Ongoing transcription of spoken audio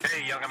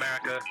young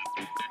America,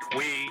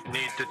 we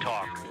need to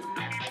talk.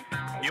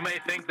 You may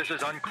think this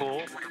is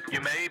uncool.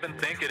 You may even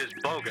think it is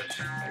bogus.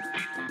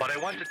 But I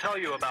want to tell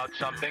you about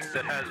something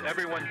that has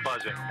everyone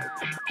buzzing.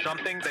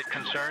 Something that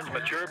concerns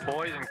mature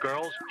boys and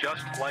girls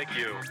just like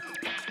you.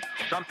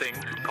 Something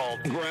called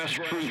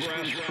grassroots.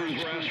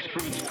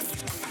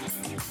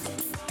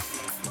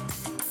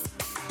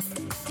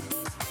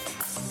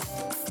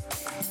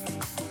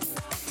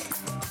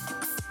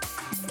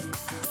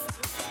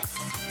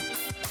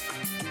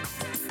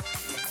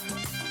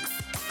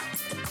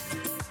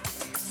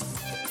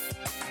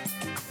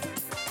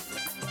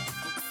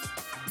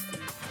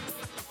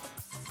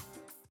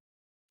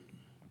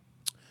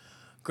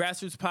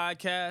 Grassroots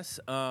Podcast.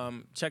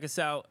 Check us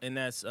out, and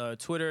that's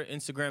Twitter,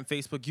 Instagram,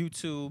 Facebook,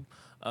 YouTube,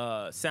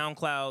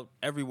 SoundCloud,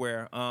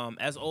 everywhere.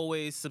 As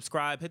always,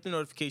 subscribe, hit the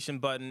notification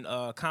button,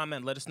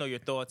 comment, let us know your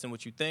thoughts and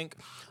what you think.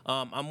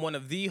 I'm one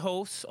of the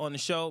hosts on the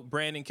show,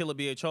 Brandon Killer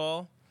BH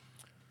Hall.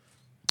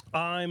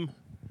 I'm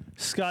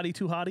Scotty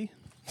Too Hottie.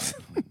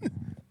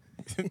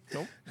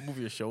 Don't move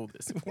your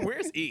shoulders.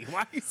 Where's E? Why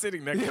are you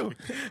sitting next to me?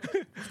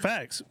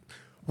 Facts.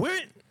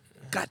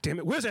 God damn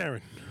it, where's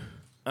Aaron?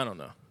 I don't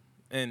know.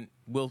 And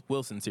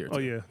Wilson's here, too. Oh,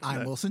 yeah.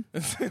 I'm Wilson.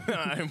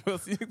 I'm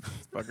Wilson. It's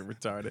fucking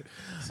retarded.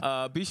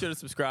 Be sure to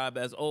subscribe,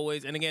 as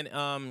always. And again,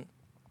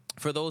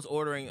 for those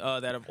ordering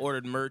that have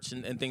ordered merch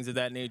and things of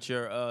that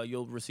nature,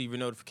 you'll receive your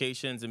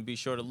notifications. And be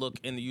sure to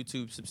look in the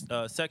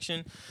YouTube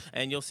section,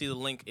 and you'll see the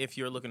link if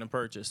you're looking to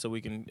purchase, so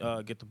we can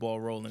get the ball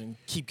rolling and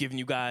keep giving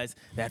you guys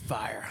that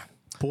fire.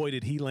 Boy,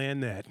 did he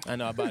land that. I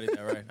know, I bodied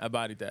that, right? I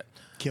bodied that.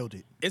 Killed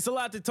it. It's a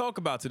lot to talk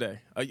about today.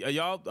 Are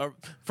y'all,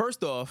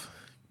 first off,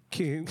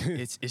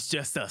 it's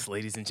just us,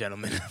 ladies and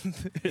gentlemen.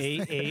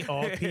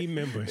 AARP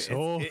members.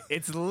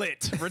 It's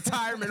lit.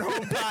 Retirement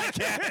Home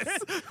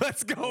Podcast.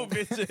 Let's go,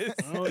 bitches.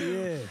 Oh,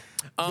 yeah.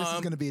 This is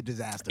going to be a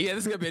disaster. Yeah,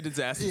 this is going to be a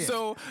disaster. Yeah.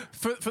 So,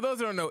 for those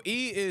who don't know,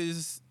 E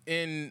is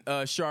in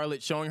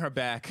Charlotte showing her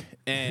back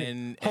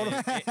and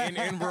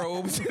in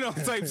robes and all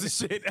types of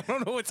shit. I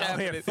don't know what's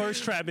happening. Here,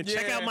 first trapping.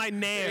 Check out my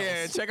nails.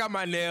 Yeah, check out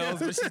my nails.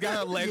 But she's got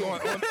her leg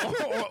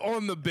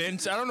on the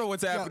bench. I don't know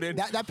what's happening.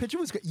 Yo, that picture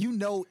was good. You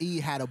know E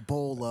had a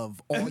bowl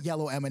of all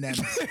yellow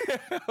M&Ms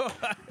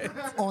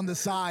on the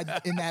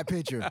side in that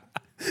picture.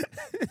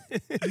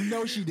 You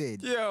know she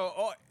did.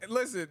 Yo,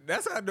 listen,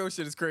 that's how I know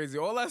shit is crazy.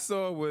 All I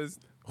saw was...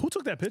 Who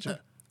took that picture?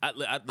 I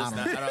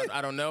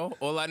don't know.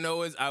 All I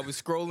know is I was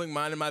scrolling,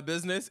 minding my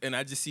business, and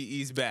I just see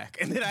E's back.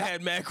 And then I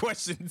had mad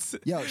questions.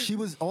 Yo,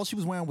 all she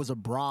was wearing was a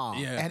bra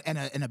Yeah.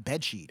 and a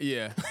bed sheet.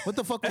 Yeah. What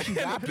the fuck was she And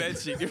a wrapping? bed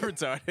sheet. You're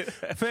retarded.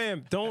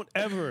 Fam, don't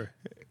ever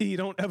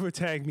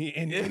tag me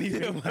in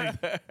anything like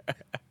that.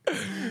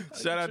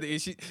 Shout out to E.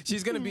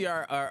 She's going to be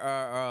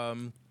our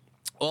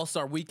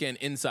All-Star Weekend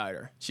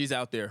insider. She's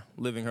out there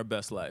living her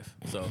best life.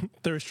 So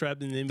Thirst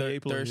trapped in the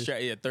NBA players.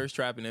 thirst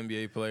trapping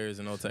NBA players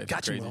and all types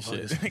Gotcha, of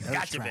crazy shit. motherfuckers.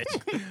 Gotcha,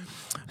 bitch.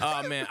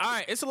 Oh man, all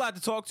right, it's a lot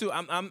to talk to.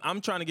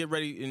 I'm trying to get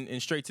ready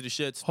and straight to the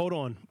shits. Hold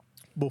on.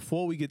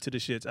 Before we get to the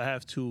shits, I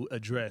have to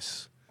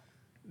address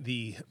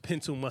the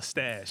pencil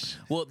mustache.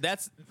 Well,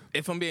 that's,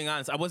 if I'm being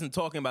honest, I wasn't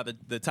talking about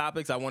the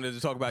topics. I wanted to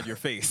talk about your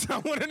face. I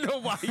want to know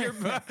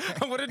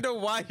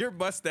why your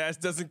mustache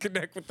doesn't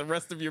connect with the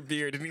rest of your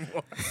beard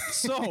anymore.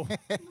 So,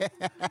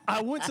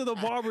 I went to the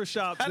barber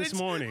shop this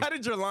morning. How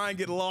did your line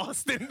get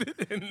lost in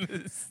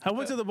this? I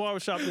went to the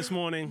barber shop this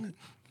morning.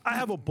 I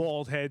have a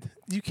bald head.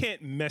 You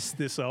can't mess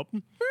this up.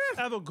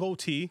 I have a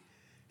goatee.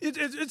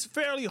 It's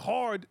fairly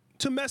hard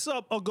to mess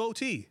up a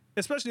goatee,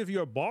 especially if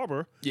you're a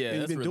barber. Yeah, and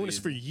you've that's been really doing this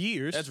easy. for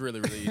years. That's really,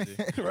 really easy.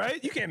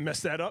 right? You can't mess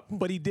that up,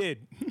 but he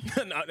did.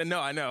 No,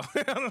 I know.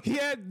 He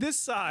had this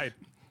side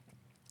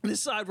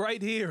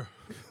right here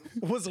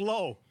was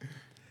low.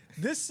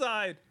 This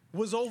side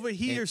was over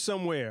here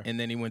somewhere. And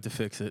then he went to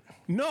fix it.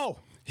 No,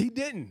 he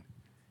didn't.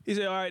 He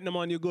said, all right,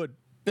 Naman, you're good.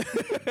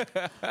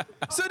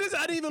 So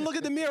I didn't even look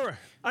at the mirror.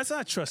 I said,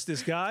 I trust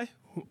this guy.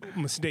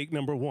 Mistake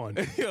number one.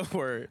 Your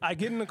word. I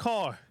get in the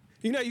car.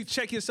 You know, you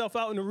check yourself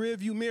out in the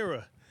rearview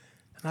mirror.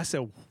 And I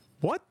said,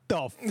 what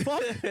the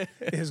fuck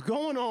is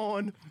going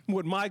on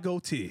with my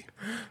goatee?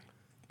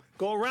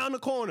 Go around the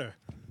corner,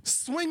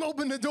 swing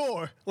open the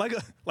door like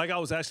I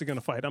was actually gonna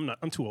fight.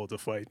 I'm too old to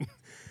fight.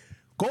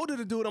 Go to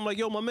the dude. I'm like,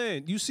 yo, my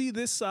man, you see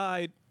this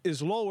side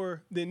is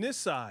lower than this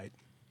side.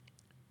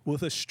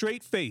 With a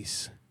straight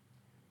face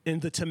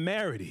and the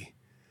temerity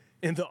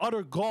and the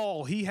utter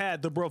gall he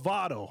had, the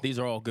bravado. These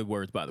are all good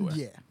words, by the way.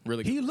 Yeah.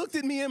 Really good. He looked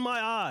at me in my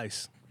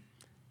eyes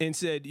and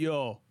said,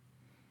 yo,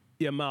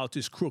 your mouth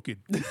is crooked.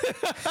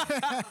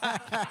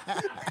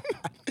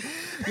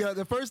 Yo,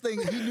 the first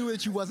thing, he knew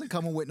that you wasn't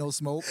coming with no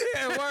smoke.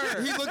 Yeah,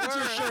 word. He looked at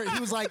your shirt. He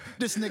was like,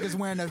 this nigga's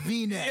wearing a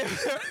V-neck.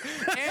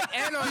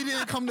 He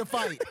didn't come to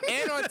fight.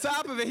 And on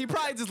top of it, he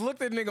probably just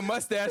looked at the nigga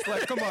mustache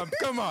like, come on,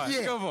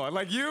 Yeah. come on.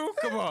 Like, you?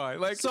 Come on.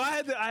 Like, So I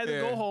had to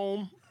Yeah. go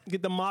home,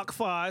 get the Mach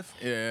 5,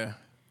 yeah,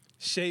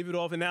 shave it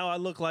off, and now I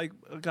look like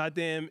a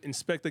goddamn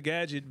Inspector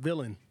Gadget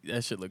villain.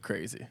 that shit look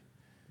crazy.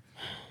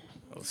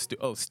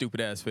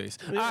 Stupid ass face.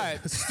 All right.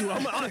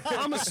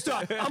 I'm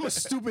a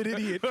stupid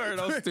idiot Word,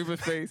 oh, stupid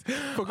face.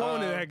 for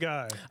going to that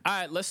guy. All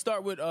right, let's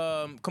start with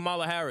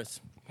Kamala Harris.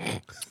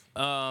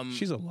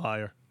 She's a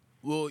liar.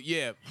 Well,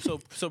 yeah.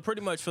 So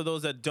pretty much for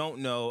those that don't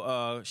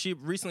know, she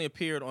recently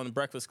appeared on the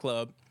Breakfast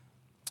Club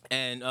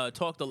and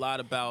talked a lot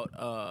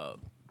about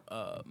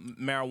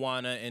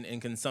marijuana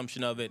and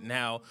consumption of it and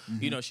how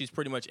she's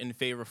pretty much in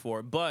favor for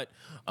it. But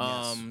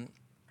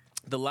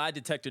the lie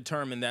detector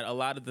determined that a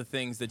lot of the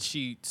things that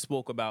she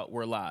spoke about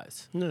were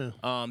lies. Yeah.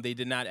 They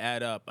did not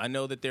add up. I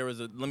know that there was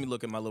let me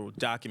look at my little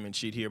document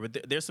sheet here, but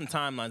there's some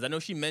timelines. I know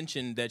she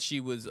mentioned that she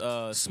was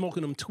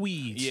Smoking them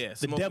tweeds. Yeah, The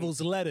smoking- devil's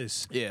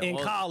lettuce. Yeah, In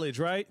all- college,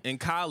 right? in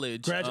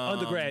college.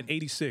 Undergrad,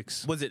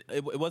 86. Was it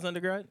was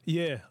undergrad?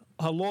 Yeah.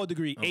 Her law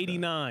degree,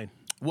 89.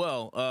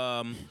 Well,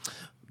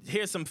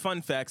 here's some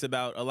fun facts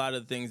about a lot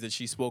of the things that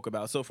she spoke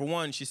about. So for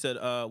one, she said,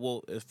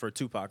 for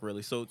Tupac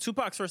really. So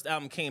Tupac's first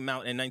album came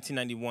out in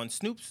 1991.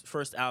 Snoop's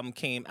first album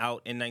came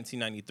out in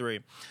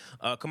 1993.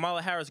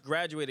 Kamala Harris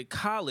graduated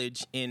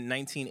college in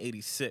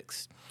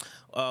 1986.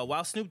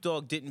 While Snoop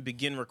Dogg didn't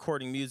begin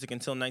recording music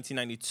until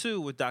 1992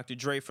 with Dr.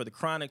 Dre for The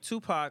Chronic,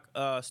 Tupac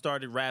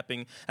started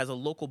rapping as a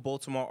local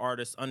Baltimore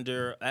artist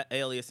under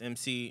alias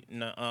MC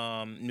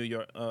New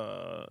York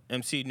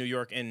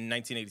in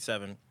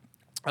 1987.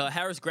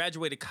 Harris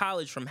graduated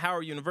college from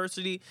Howard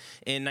University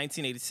in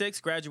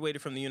 1986,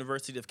 graduated from the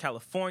University of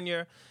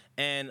California,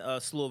 and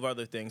a slew of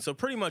other things. So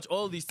pretty much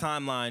all of these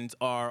timelines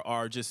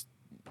are just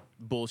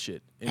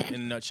bullshit in a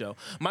nutshell.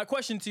 My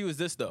question to you is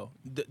this, though.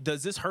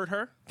 Does this hurt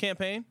her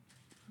campaign?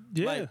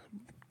 Yeah. Like-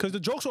 Because the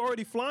jokes are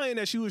already flying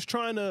that she was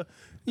trying to,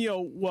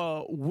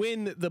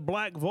 win the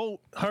black vote.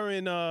 Her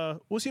and,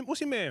 what's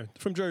your man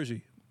from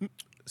Jersey?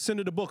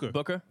 Senator Booker.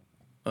 Booker?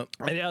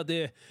 And out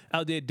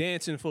there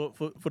dancing for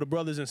the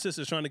brothers and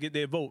sisters trying to get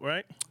their vote,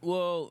 right?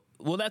 Well,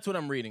 that's what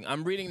I'm reading.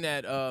 I'm reading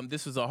that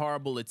this was a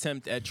horrible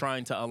attempt at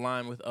trying to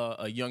align with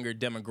a younger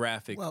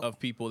demographic of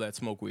people that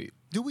smoke weed.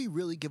 Do we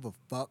really give a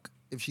fuck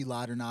if she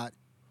lied or not?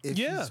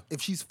 Yeah.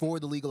 If she's for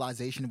the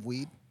legalization of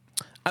weed,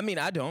 I mean,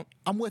 I don't.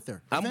 I'm with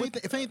her.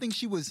 If anything,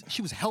 she was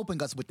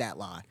helping us with that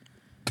lie.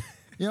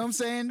 You know what I'm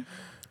saying?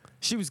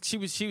 She was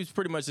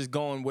pretty much just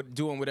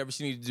doing whatever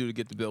she needed to do to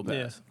get the bill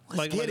passed.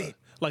 Like get it.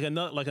 Like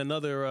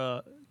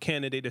another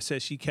candidate that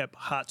says she kept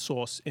hot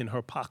sauce in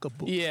her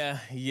pocketbook.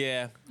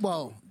 Yeah.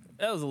 Well,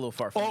 That was a little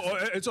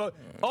far-fetched.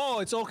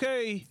 It's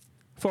okay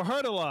for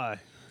her to lie.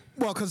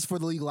 well, because for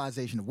the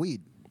legalization of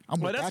weed, I'm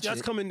Well, with that's that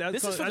shit. coming.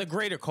 This is for the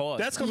greater cause.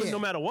 That's coming Yeah. no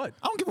matter what.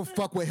 I don't give a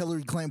fuck what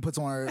Hillary Clinton puts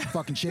on her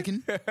fucking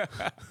chicken.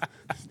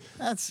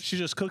 That's She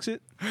just cooks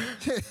it.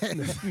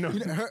 you know,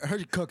 her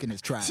cooking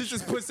is trash. She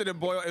just puts it in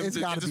boil. It's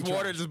gotta just be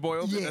water, trash. just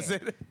boils it. Yeah. That's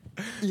it.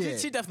 Yeah.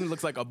 She definitely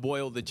looks like a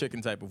boil the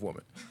chicken type of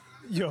woman.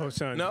 Yo,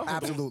 son. No?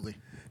 Absolutely.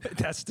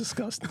 That's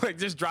disgusting. Like,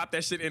 just drop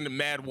that shit into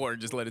mad water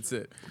and just let it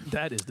sit.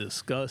 That is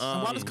disgusting.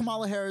 Why does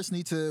Kamala Harris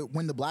need to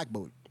win the black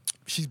vote?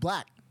 She's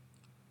black.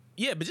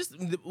 Yeah, but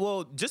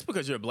just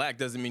because you're black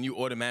doesn't mean you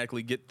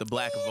automatically get the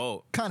black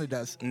vote. Kind of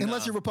does.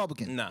 Unless you're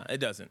Republican. Nah, it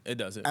doesn't. It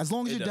doesn't. As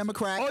long as It you're doesn't.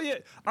 Democrat. Oh yeah,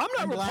 I'm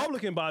not and black.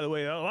 Republican, by the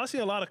way. I see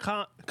a lot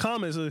of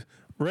comments.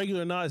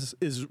 Regular not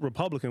is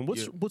Republican.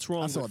 What's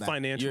wrong saw with that.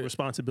 financial You're-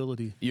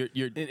 responsibility? You're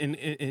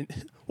And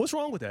what's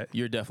wrong with that?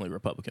 you're definitely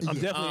Republican. I'm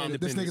definitely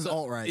This independent. nigga's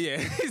alt-right. Yeah,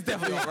 he's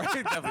definitely all right.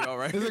 He's definitely all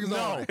right. This nigga's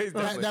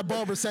alt-right. That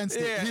barber sensed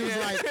it. Yeah, He was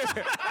yeah.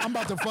 like, I'm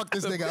about to fuck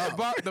this nigga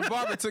up. The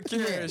barber took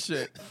care of his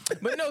shit.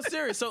 But no,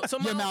 serious. So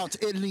Your mouth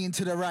Italy and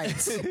to the right.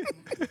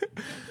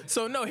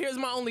 So no, here's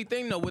my only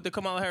thing though with the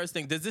Kamala Harris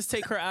thing. Does this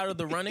take her out of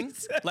the running?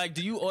 Like,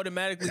 do you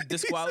automatically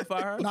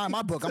disqualify her? Nah, in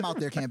my book, I'm out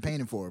there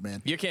campaigning for her,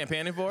 man. You're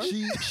campaigning for her?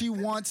 She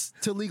wants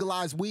to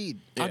legalize weed.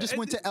 I just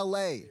went to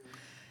LA.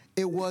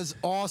 It was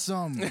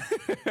awesome.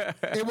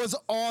 It was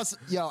awesome.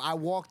 Yo, I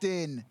walked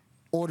in,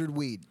 ordered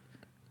weed.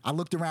 I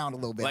looked around a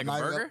little bit. Like a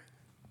I'm burger?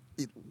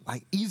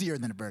 Like easier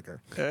than a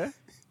burger.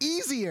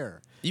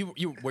 Easier. You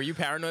were you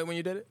paranoid when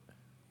you did it?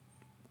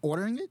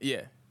 Ordering it?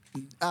 Yeah.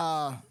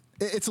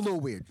 It's a little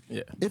weird.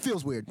 Yeah. It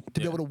feels weird to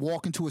be Yeah. able to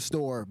walk into a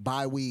store,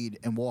 buy weed,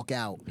 and walk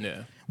out.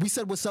 Yeah. We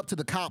said what's up to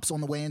the cops on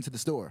the way into the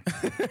store.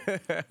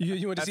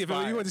 You went to see if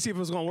fire. you went to see if it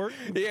was gonna work.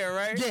 Yeah,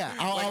 right? Yeah,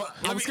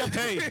 I was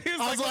skeptical.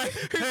 I was like,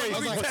 hey,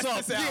 let me what's test up?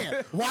 this out.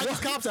 Yeah, why are these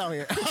cops out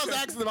here? I was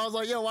asking them. I was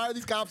like, yo, why are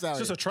these cops out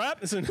It's just here? a trap.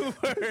 It's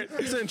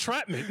an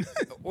entrapment.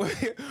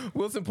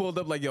 Wilson pulled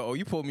up like, yo,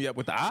 you pulled me up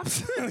with the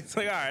ops? It's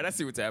like, all right, I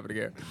see what's happening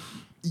here.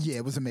 Yeah,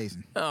 it was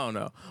amazing. I don't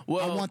know.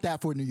 Well, I want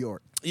that for New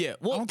York. yeah. I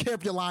Well, don't care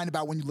if you're lying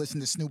about when you listen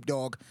to Snoop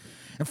Dogg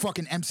and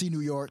fucking MC New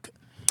York.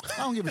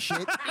 I don't give a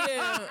shit.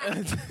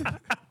 yeah.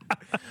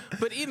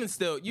 But even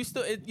still,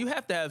 you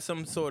have to have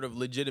some sort of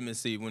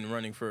legitimacy when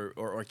running for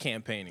or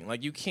campaigning.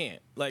 Like, you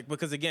can't. Like,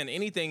 because again,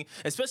 anything,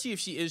 especially if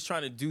she is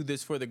trying to do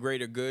this for the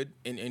greater good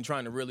and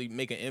trying to really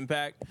make an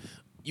impact,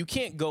 you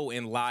can't go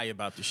and lie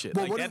about the shit.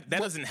 Well, Like, what that if- that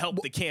what- doesn't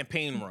help the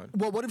campaign run.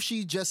 Well, what if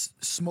she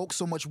just smoked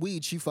so much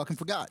weed she fucking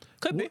forgot?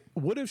 Could be.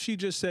 What if she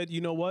just said,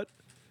 you know what?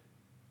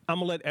 I'm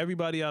gonna let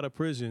everybody out of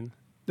prison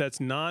that's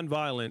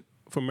non-violent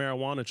for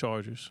marijuana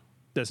charges.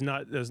 That's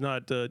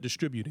not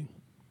distributing.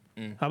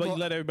 How about you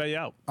let everybody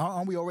out?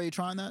 Aren't we already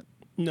trying that?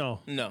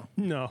 No. No.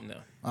 No.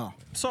 Oh,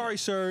 Sorry,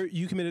 sir.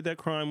 You committed that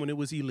crime when it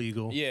was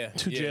illegal. Yeah.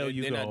 To yeah, jail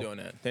you they're go. not doing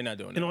that. They're not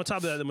doing And that. on top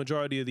of that, the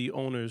majority of the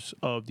owners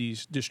of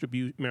these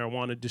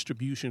marijuana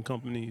distribution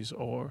companies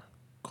are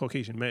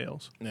Caucasian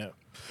males. Yeah.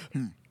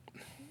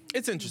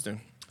 It's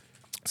interesting.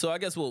 So I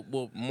guess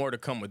we'll more to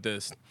come with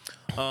this.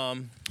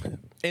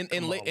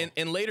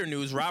 In later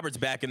news, Robert's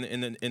back in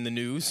the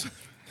news.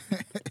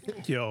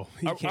 Yo,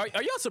 he Are can't-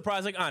 y'all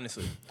surprised? Like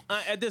honestly,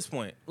 at this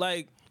point,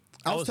 like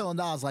I was telling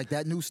Nas like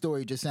that news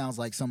story just sounds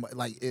like somebody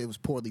like it was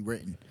poorly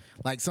written.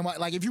 Like somebody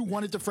like if you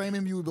wanted to frame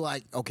him, you would be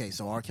like, okay,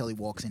 so R. Kelly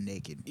walks in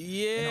naked.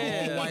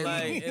 yeah, all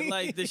white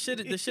like the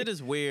shit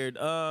is weird.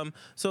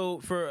 So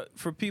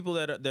for people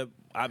that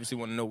obviously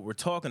want to know what we're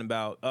talking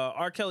about,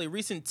 R. Kelly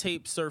recent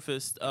tape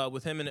surfaced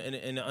with him and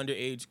an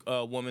underage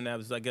woman that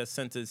was I guess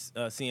sent to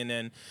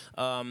CNN.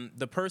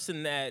 The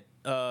person that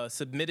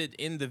submitted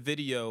in the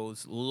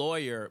video's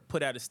lawyer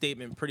put out a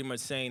statement pretty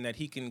much saying that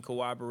he can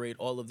corroborate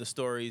all of the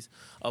stories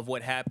of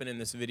what happened in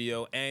this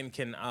video and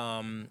can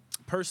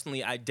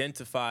personally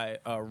identify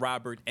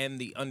Robert and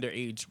the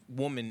underage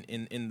woman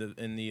in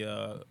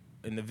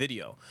the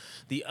video.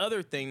 The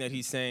other thing that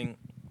he's saying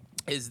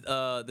is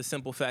the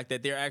simple fact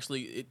that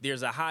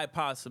there's a high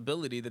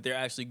possibility that they're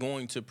actually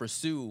going to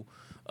pursue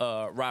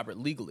Robert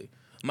legally.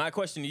 My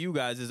question to you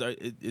guys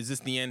is this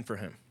the end for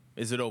him?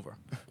 Is it over?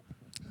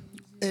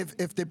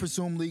 If they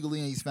presume legally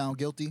and he's found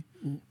guilty,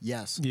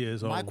 yes. Yeah,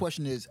 it's My over.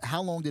 question is,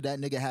 how long did that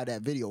nigga have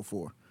that video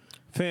for?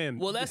 Fam,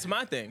 Well, that's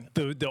my thing.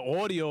 the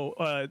audio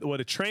or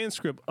the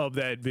transcript of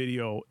that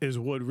video is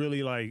what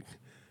really like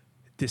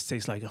this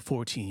tastes like a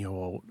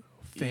 14-year-old.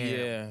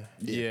 Fam.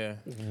 Yeah.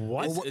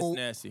 What? It's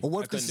nasty. Or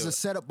what I if this couldn't is do a it.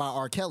 setup by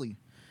R. Kelly,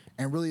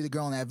 and really the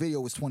girl in that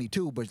video was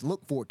 22 but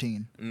looked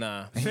 14?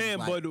 Nah. And he's Fam,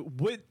 like,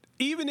 but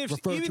even if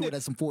refer even to if, it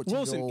as some 14-year-old.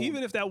 Wilson,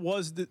 even if that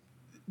was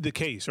the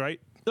case,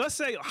 right? Let's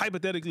say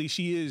hypothetically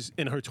she is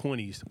in her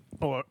 20s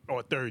or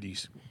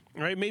 30s,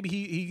 right? Maybe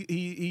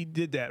he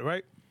did that,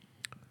 right?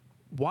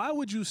 Why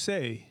would you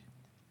say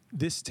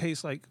this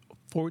tastes like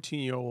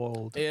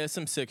 14-year-old? Yeah,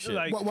 some sick shit.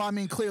 Like- well, I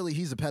mean, clearly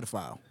he's a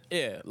pedophile.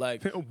 yeah,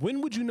 like When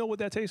would you know what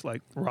that tastes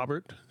like,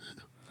 Robert?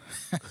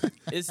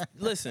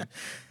 listen.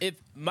 If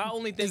my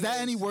only thing Is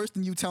that any worse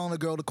than you telling a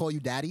girl to call you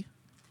daddy?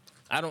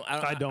 I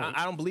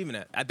don't believe in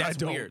that. That's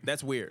don't. weird.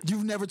 That's weird.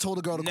 You've never told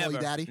a girl to Never, call you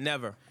daddy?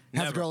 never.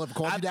 Has a never. girl ever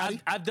called you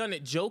daddy? I've done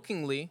it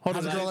jokingly. Hold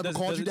Has on, a girl ever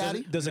called you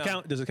daddy? Does it No.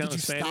 count? Does it count Did in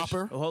you Spanish? stop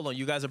her? Oh, hold on,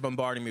 you guys are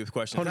bombarding me with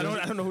questions. Hold on.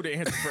 I don't know who to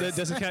answer first.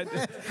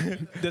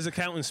 Does it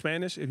count in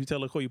Spanish if you tell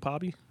her to call you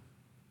Poppy?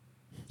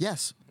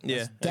 Yes.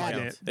 Yeah, Daddy.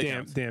 it counts. It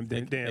counts. Damn.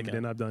 counts.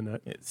 Then I've done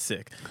that. It's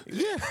sick.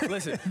 Yeah.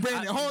 Listen,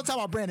 Brandon, hold on, talk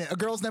about Brandon. A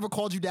girl's never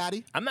called you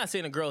daddy? I'm not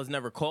saying a girl has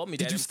never called me.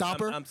 Did Daddy. you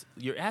stop her?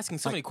 You're asking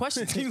so many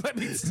questions. Can you let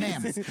me?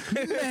 Ma'am.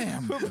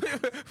 Ma'am.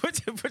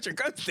 Put your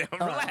guns down.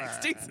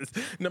 Relax, Jesus.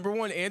 Number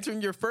one,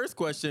 answering your first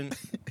question.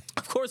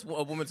 Of course,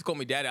 a woman's called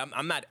me daddy.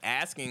 I'm not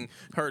asking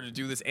her to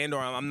do this, and/or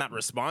I'm not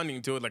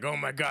responding to it like, "Oh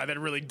my God, that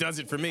really does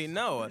it for me."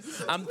 No,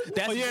 that's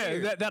Oh yeah,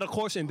 weird. that of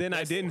course, and then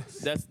I didn't.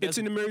 It's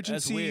an emergency.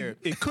 That's weird.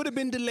 It could have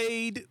been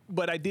delayed,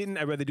 but I didn't.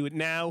 I'd rather do it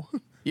now.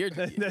 Yo,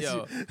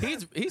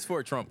 he's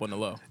for Trump on the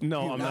low.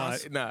 No, I'm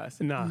not. Nah,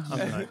 Nah,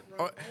 I'm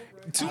not.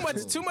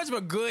 too much of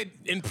a good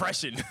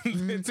impression.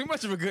 Too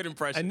much of a good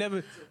impression.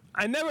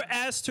 I never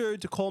asked her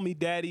to call me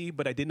daddy,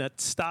 but I did not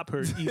stop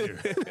her either.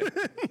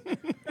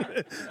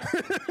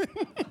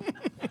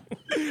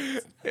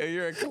 Yeah,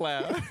 you're a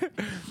clown.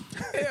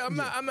 Yeah,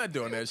 I'm not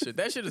doing that shit.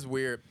 That shit is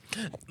weird.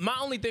 My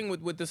only thing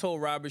with this whole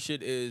Robert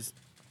shit is,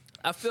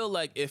 I feel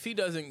like if he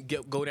doesn't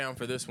go down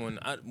for this one,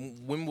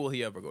 when will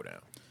he ever go down?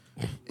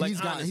 Like,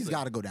 he's honestly.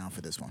 got to go down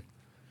for this one.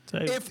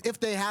 Say- If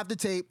they have the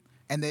tape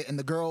and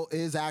the girl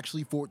is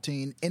actually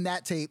 14 in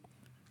that tape,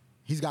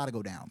 he's got to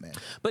go down, man.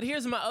 But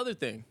here's my other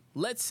thing.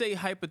 Let's say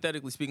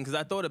hypothetically speaking, because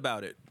I thought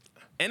about it,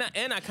 and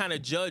I kind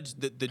of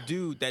judged the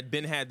dude that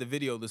Ben had the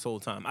video this whole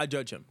time. I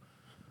judge him.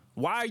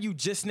 Why are you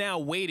just now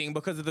waiting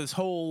because of this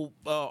whole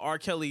R.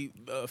 Kelly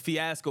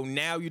fiasco?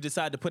 Now you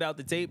decide to put out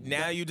the tape.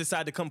 Now you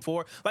decide to come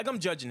forward. Like, I'm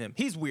judging him.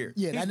 He's weird.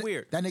 Yeah, he's that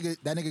weird. That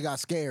nigga got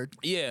scared.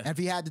 Yeah. And if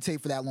he had the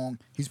tape for that long,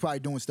 he's probably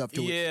doing stuff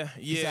to it. Yeah,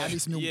 He said, yeah, I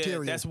need some new yeah.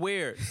 material. That's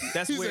weird.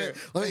 That's He weird.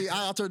 said,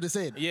 I'll turn this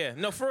in. Yeah,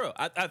 no, for real.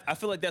 I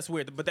feel like that's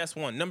weird, but that's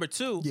one. Number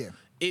two, Yeah.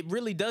 it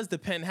really does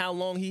depend how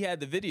long he had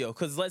the video.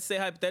 Because let's say,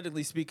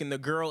 hypothetically speaking, the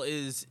girl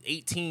is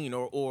 18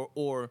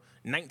 or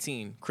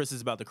 19. Chris is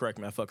about to correct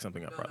me. I fucked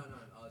something up. No. Probably.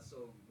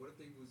 So what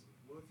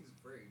if he's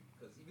afraid?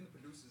 Because even the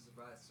producers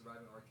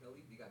surviving R.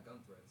 Kelly, they got gun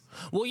threats.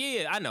 Well,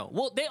 yeah, I know.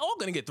 Well, they're all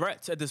gonna get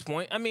threats at this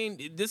point. I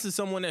mean, this is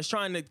someone that's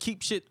trying to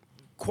keep shit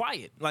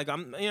quiet. Like, you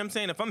know what I'm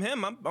saying? If I'm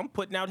him, I'm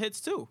putting out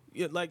hits too.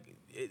 Yeah, like,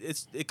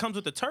 it comes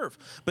with the turf.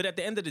 But at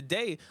the end of the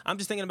day, I'm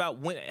just thinking about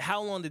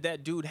how long did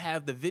that dude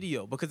have the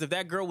video? Because if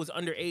that girl was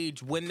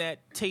underage when that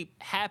tape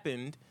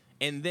happened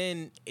and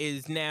then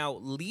is now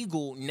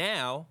legal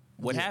now,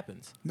 what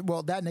happens?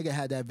 Well, that nigga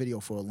had that video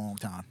for a long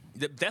time.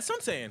 That's what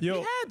I'm saying. Yo. He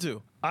had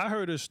to. I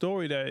heard a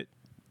story that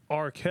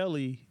R.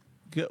 Kelly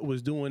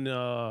was doing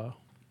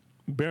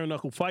bare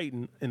knuckle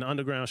fighting in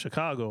underground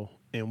Chicago,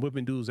 and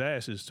whipping dudes'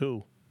 asses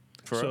too.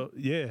 For so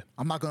real? yeah,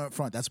 I'm not going to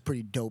front. That's a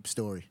pretty dope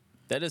story.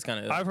 That is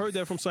kind of. I've heard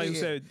that from somebody who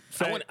Yeah.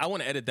 said. I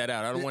want to edit that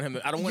out. I don't want him.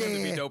 I don't want him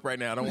to be Yeah. dope right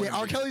now. I don't want. Yeah, him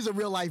R. to be- Kelly's a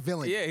real life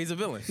villain. Yeah, he's a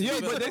villain. Yeah, He's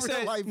a but they villain. said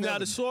Real-life now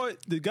the villain. story.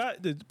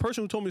 The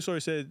person who told me the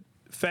story said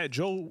Fat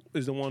Joe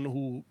is the one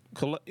who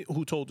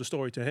told the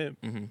story to him.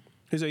 Mm-hmm.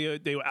 He said yeah,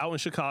 they were out in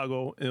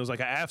Chicago and it was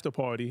like an after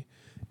party,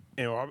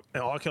 and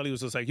R. Kelly was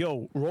just like,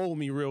 "Yo, roll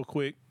me real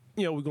quick.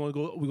 You know, we're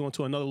going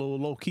to another little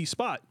low key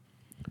spot."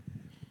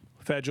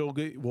 Fat Joe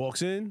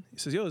walks in. He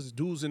says, "Yo, this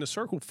dude's in a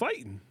circle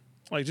fighting,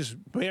 like just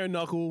bare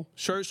knuckle,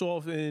 shirts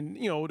off, and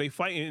you know they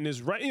fighting, and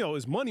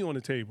there's money on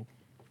the table."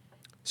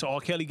 So R.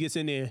 Kelly gets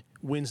in there,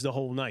 wins the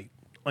whole night,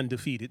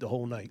 undefeated the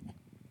whole night.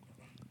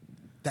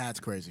 That's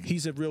crazy.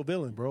 He's a real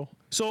villain, bro.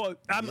 So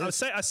I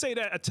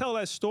tell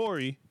that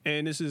story,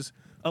 and this is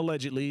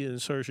allegedly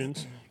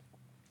insertions,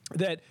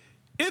 that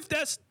if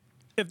that's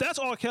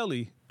R.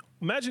 Kelly,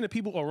 imagine the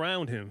people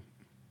around him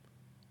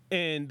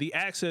and the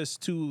access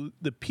to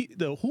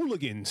the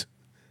hooligans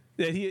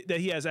that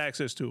he has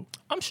access to.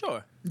 I'm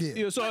sure. Yeah.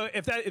 You know, so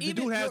if the even-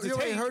 dude has You the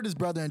already tape, heard his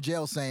brother in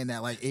jail saying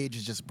that like age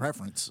is just a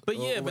preference. But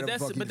or yeah, but whatever the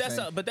fuck he was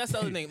saying. that's the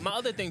other thing. My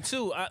other thing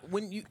too,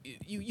 when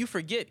you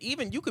forget,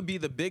 even you could be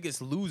the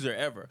biggest loser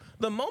ever.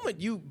 The moment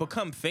you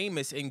become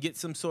famous and get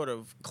some sort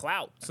of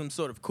clout, some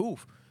sort of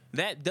coof,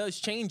 that does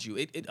change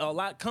you. A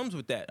lot comes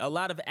with that. A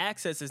lot of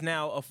access is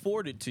now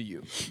afforded to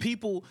you.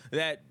 People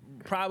that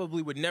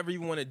probably would never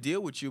even want to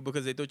deal with you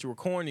because they thought you were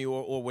corny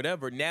or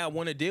whatever now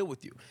want to deal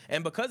with you.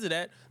 And because of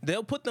that,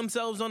 they'll put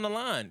themselves on the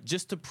line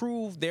just to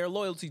prove their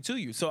loyalty to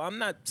you. So I'm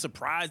not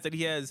surprised that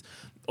he has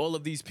all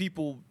of these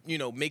people, you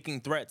know,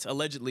 making threats,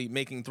 allegedly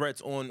making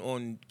threats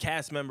on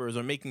cast members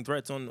or making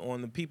threats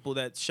on the people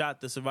that shot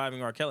the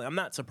surviving R. Kelly. I'm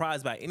not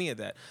surprised by any of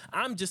that.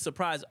 I'm just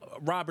surprised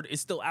Robert is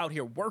still out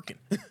here working.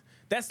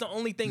 That's the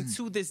only thing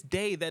to this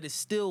day that is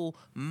still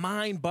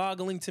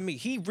mind-boggling to me.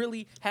 He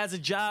really has a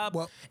job.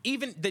 Well-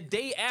 Even the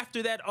day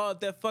after that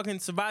fucking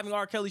surviving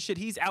R. Kelly shit,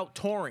 he's out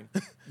touring.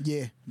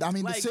 Yeah, I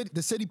mean Like-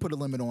 the city put a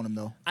limit on him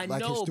though. I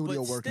like his know,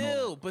 studio but work and all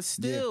still, that. but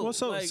still.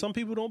 well, like, some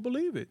people don't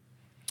believe it.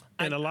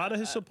 And a lot of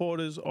his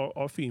supporters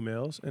are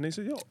females, and they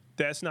say, "Yo,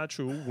 that's not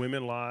true.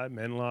 Women lie,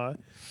 men lie,"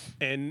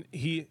 and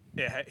he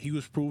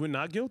was proven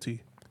not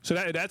guilty. So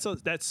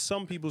that's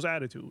some people's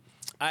attitude.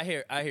 I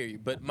hear you,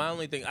 but my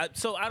only thing,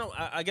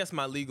 I guess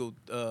my legal,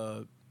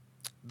 the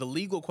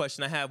legal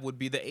question I have would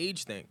be the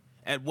age thing.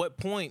 At what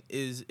point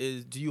is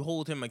do you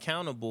hold him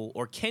accountable,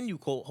 or can you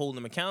hold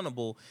him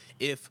accountable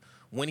if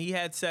when he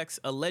had sex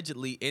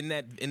allegedly in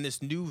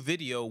this new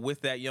video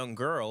with that young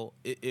girl,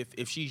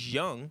 if she's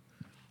young,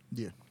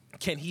 Yeah.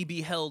 can he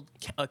be held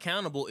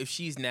accountable if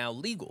she's now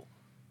legal?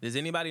 Does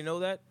anybody know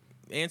that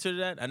answer to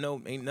that? I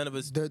know ain't none of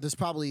us. There's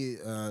probably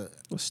A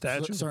a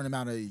statute. certain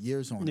amount of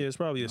years on Yeah, it. it's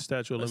probably a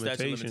statute of A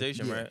statute limitation. of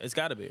limitation, Yeah. right? It's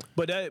got to be.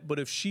 But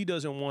if she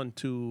doesn't want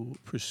to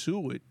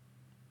pursue it,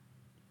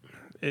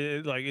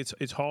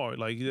 it's hard.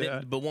 Like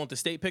But won't the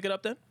state pick it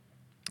up then?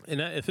 and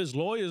if his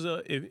lawyers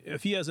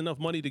if he has enough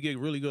money to get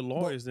really good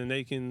lawyers, then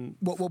they can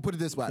We'll put it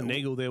this way.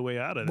 finagle their way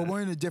out of But that.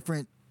 we're in a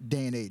different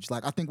day and age.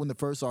 Like I think when the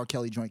first R.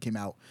 Kelly joint came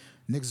out,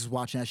 niggas was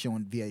watching that shit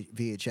on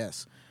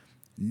VHS.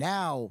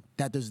 Now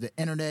that there's the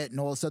internet and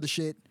all this other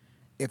shit,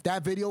 if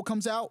that video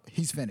comes out,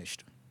 he's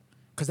finished.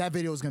 Cause that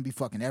video is gonna be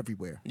fucking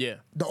everywhere. Yeah.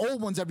 The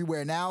old one's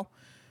everywhere now,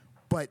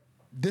 but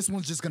this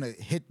one's just gonna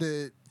hit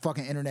the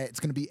fucking internet. It's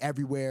gonna be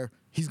everywhere.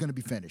 He's gonna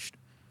be finished.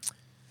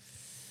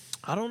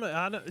 I don't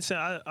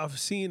know. I've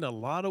seen a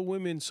lot of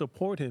women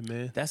support him,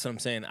 man. That's what I'm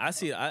saying.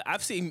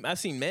 I've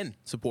seen men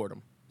support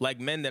him, like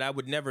men that I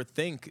would never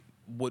think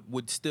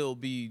would still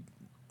be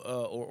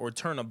or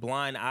turn a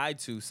blind eye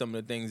to some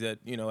of the things that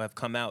have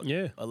come out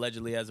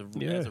allegedly as of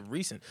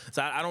recent.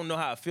 So I don't know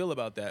how I feel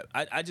about that.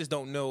 I just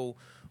don't know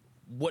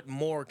what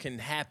more can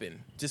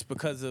happen just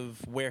because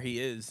of where he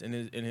is in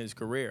his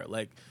career.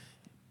 Like,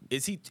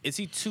 is he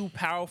too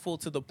powerful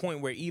to the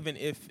point where even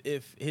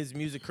if his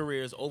music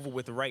career is over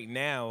with right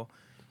now,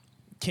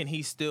 can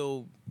he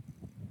still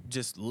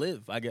just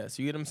live? I guess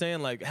you get what I'm saying.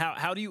 Like,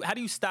 how do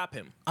you stop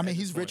him? I mean, at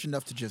he's this rich point?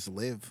 enough to just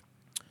live.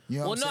 You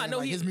know Well, what I'm no, I saying? know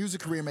Like, he- his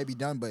music career may be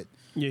done, but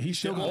Yeah, he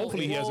should. Well,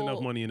 Hopefully, he has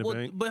enough money in the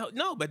bank.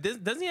 But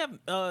doesn't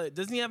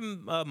he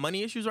have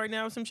money issues right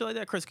now or some shit like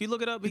that? Chris, can you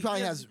look it up? he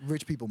probably has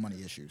rich people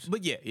money issues.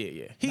 But yeah.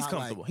 He's Not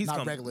comfortable. like- He's not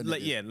comfortable. regular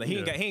Like, niggas.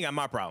 like, he ain't got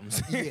my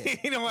problems. Yeah.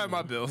 He don't have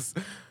my bills.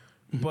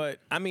 But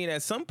I mean,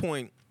 at some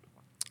point,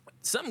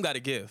 something got to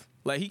give.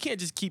 Like, he can't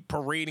just keep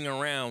parading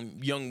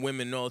around young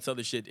women and all this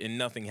other shit and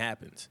nothing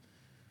happens.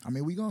 I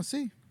mean, we gonna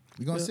see.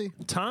 We gonna see.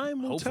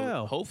 Time will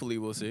tell. Hopefully,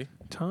 we'll see.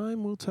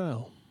 Time will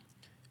tell.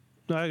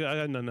 No, I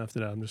got nothing after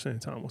that. I'm just saying,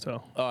 time will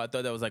tell. Oh, I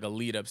thought that was like a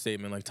lead-up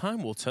statement, like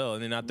time will tell,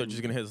 and then I thought you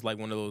were gonna hit us like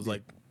one of those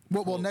like,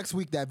 Well, next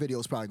week that video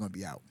is probably gonna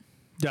be out.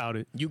 Doubt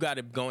it. you got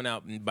it going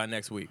out by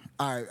next week.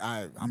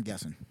 I'm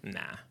guessing. Nah,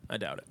 I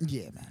doubt it.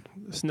 Yeah, man.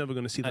 It's never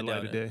going to see the I light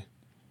doubt of it. day.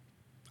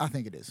 I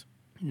think it is.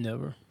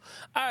 Never.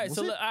 All right,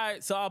 We'll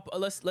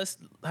let's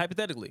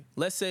hypothetically,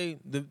 let's say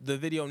the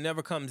video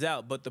never comes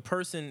out, but the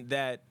person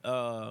that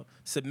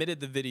submitted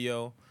the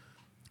video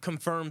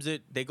confirms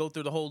it. They go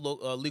through the whole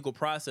legal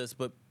process,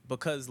 but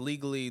because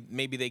legally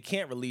maybe they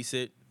can't release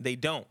it, they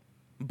don't.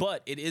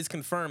 But it is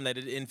confirmed that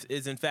it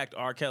is in fact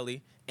R.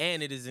 Kelly,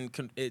 and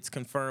it's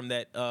confirmed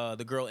that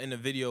the girl in the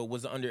video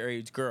was an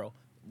underage girl.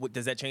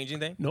 Does that change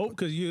anything? Nope,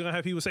 because you're gonna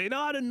have people say,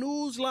 "Nah, the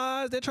news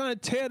lies. They're trying to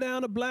tear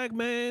down a black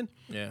man."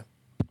 Yeah.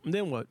 And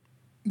then what?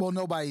 Well,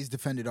 nobody's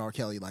defended R.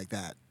 Kelly like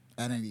that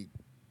at any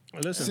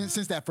Listen,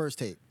 since that first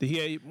tape.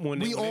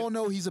 We all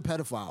know he's a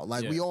pedophile.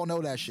 Like we all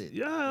know that shit.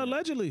 Yeah,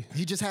 allegedly.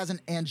 He just has an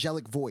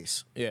angelic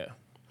voice, Yeah.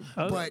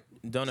 but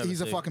Don't ever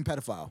he's a say- fucking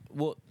pedophile.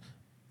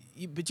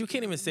 But you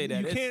can't even say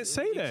that. You can't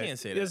say that. You can't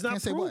say that. It's not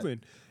Can't say what?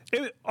 proven.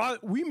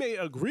 We may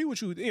agree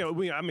with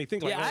you. I may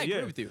think like, Yeah, I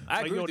agree with you. I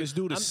like, agree with you. this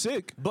dude is I'm-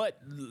 sick.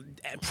 But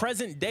at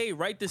present day,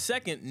 right this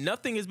second,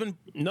 nothing's been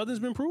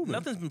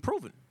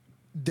proven.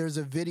 There's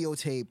a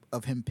videotape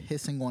of him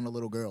pissing on a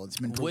little girl. It's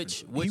been proven.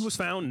 Which He was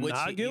found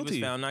not he guilty. was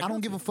found not I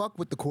don't guilty. give a fuck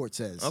what the court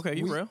says. Okay,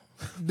 you real.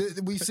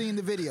 We've seen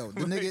the video.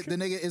 The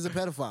nigga is a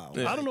pedophile.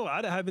 Yeah. I don't know.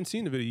 I haven't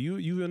seen the video.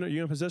 You're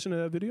in possession of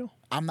that video?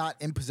 I'm not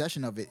in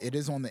possession of it. It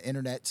is on the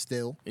internet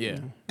still. Yeah.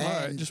 All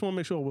right, And, just want to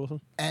make sure,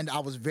 Wilson. and I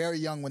was very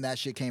young when that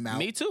shit came out.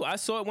 Me too. I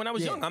saw it when I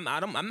was Yeah. young. I'm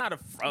not a.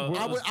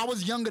 I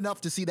was young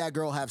enough to see that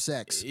girl have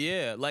sex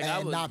yeah, like I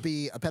and was. not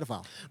be a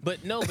pedophile.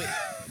 But no,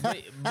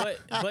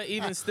 but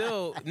even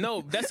still,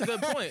 no. That's a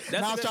good point.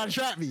 That's Nas a good, trying to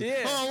trap me.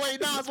 Yeah. Oh wait,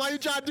 Nas, why you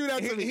trying to do that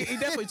to He me?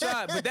 definitely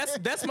tried, but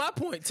that's my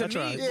point. To me,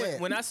 tried. Yeah.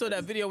 when I saw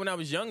that video when I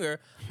was younger,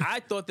 I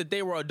thought that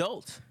they were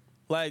adults.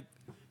 Like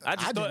I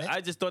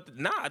just thought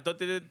that I thought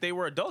that they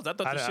were adults. I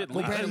thought the shit.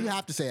 Well, Brandon, you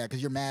have to say that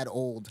because you're mad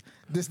old.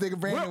 This nigga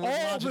Brandon We're was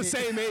all watching the it.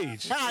 same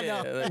age. I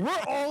know. Yeah, like- We're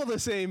all the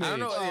same age. I don't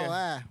know. Oh,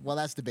 Yeah. well,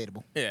 that's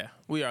debatable. Yeah,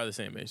 we are the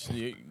same age.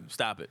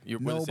 Stop it. We're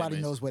the same Nobody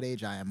age. knows what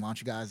age I am. Why don't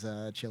you guys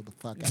chill the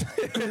fuck out?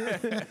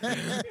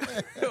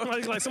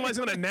 like somebody's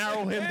gonna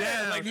narrow him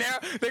down. Like now,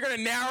 they're gonna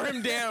narrow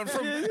him down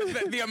from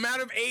the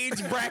amount of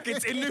age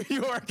brackets in New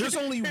York. There's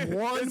only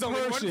one There's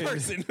only one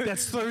person.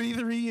 that's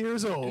 33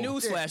 years old.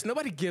 Newsflash: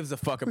 nobody gives a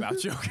fuck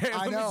about you. Okay, I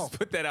Let me know. just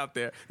put that out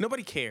there.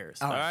 Nobody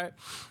cares. All right.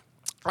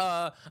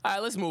 All right.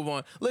 Let's move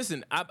on.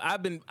 Listen,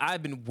 I've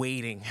been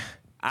waiting.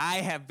 I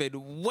have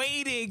been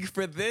waiting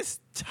for this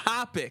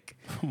topic.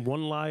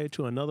 One liar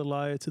to another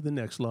liar to the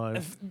next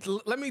liar.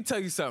 Let me tell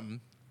you something.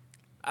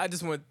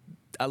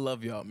 I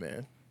love y'all,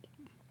 man.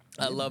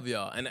 I love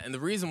y'all, and the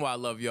reason why I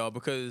love y'all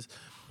because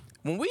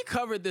when we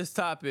covered this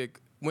topic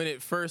when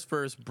it first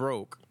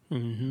broke,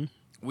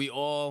 we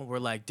all were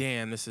like,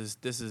 "Damn, this is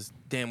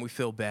damn. We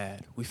feel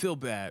bad. We feel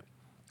bad."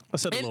 I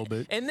said a little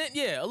bit. And then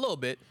a little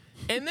bit.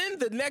 And then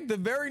the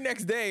very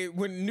next day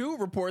when new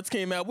reports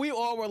came out, we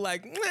all were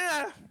like,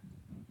 "Nah,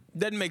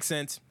 doesn't make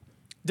sense.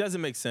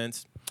 Doesn't make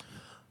sense."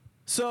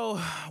 So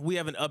we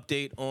have an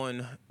update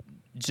on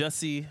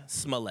Jussie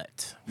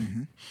Smollett.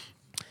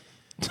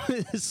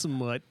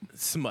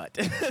 Smut.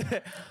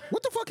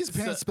 What the fuck his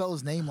parents spell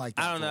his name like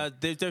that? I don't know.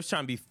 They're just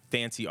trying to be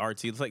fancy,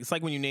 artsy. It's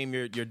like when you name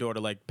your daughter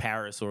like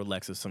Paris or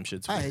Alexis, some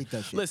shit. I hate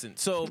that shit. Listen,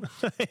 so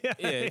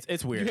yeah,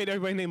 it's You weird. hate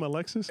everybody named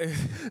Alexis?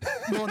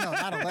 No,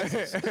 not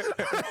Alexis.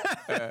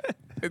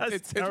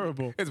 That's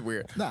terrible. It's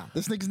weird. Nah,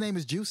 this nigga's name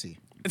is Juicy.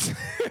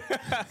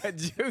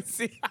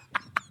 Juicy.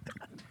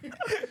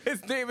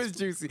 His name is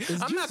Juicy.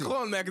 I'm not Juicy.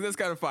 calling him that because that's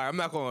kind of fire. I'm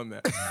not calling him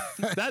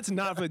that. That's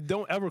not for.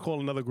 Don't ever call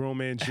another grown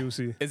man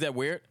juicy. Is that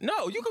weird?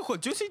 No, you can call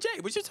Juicy J.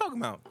 What you talking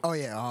about? Oh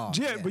yeah. Oh,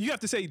 Yeah, but you have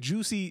to say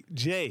Juicy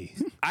J.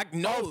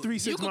 No, 3,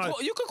 6, you can 9. call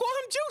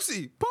him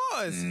Juicy.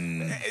 Pause.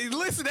 Hey,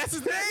 listen, that's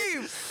his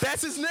name.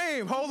 That's his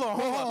name. Hold on.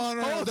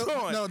 Hold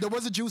on. No, there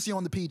was a Juicy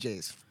on the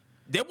PJs.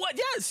 There what?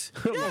 Yes.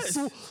 Yes.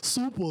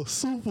 Super.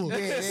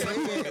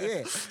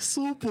 Yeah.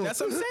 Super. That's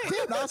what I'm saying.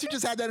 Damn, Nas, you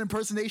just had that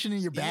impersonation in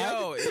your bag.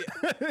 Yo,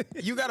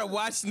 you gotta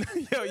watch.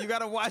 Yo, you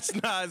gotta watch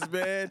Nas,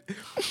 man.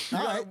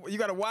 You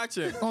gotta watch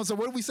him. Oh, so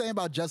what are we saying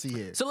about Jussie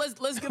here? So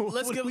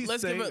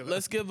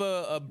let's give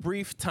a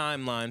brief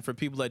timeline for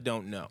people that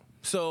don't know.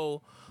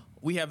 So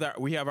we have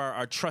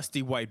our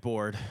trusty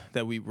whiteboard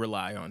that we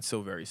rely on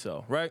so very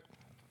so, right?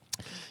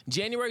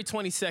 January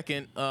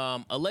 22nd,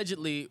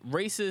 allegedly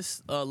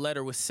racist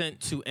letter was sent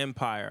to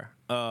Empire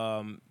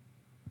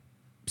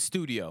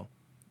Studio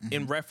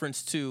in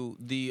reference to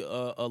the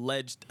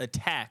alleged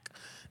attack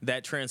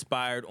that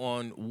transpired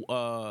on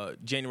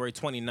January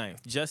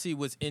 29th. Jussie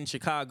was in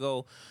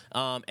Chicago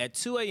at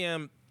 2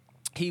 a.m.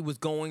 He was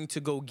going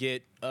to go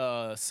get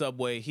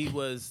Subway. He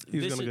was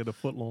He's gonna get a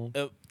foot long.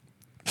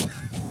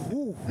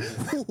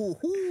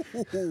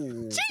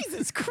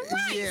 Jesus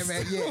Christ! Yeah,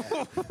 man.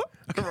 Yeah.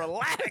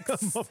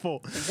 Relax. My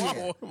fault.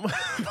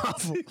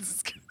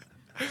 Jesus Christ.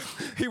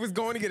 He was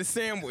going to get a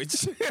sandwich.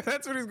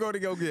 That's what he's going to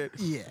go get.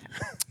 Yeah.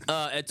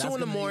 At 2 in the gonna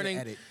need an morning.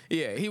 edit.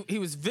 Yeah, he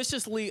was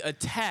viciously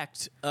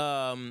attacked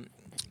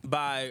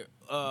by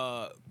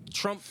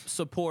Trump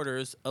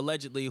supporters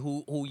allegedly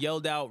who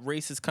yelled out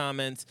racist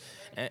comments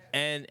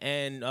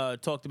and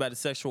talked about his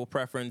sexual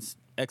preference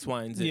X,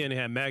 Y, and Z. Yeah, and they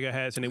had MAGA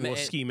hats and they wore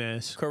Ma- ski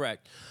masks.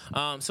 Correct.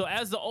 So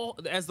as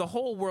the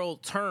whole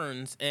world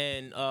turns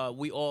and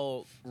we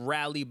all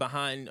rally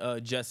behind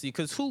Jesse,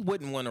 because who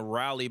wouldn't want to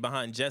rally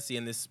behind Jesse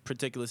in this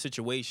particular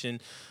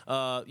situation?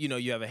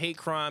 You have a hate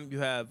crime, you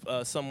have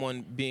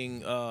someone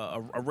being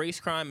a race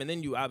crime, and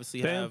then you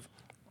obviously Bam. have.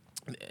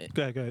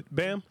 Go ahead.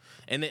 Bam.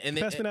 And then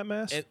Pass me that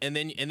mask. And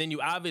then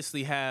you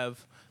obviously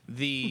have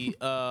the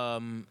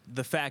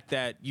fact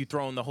that you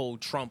throw in the whole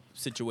Trump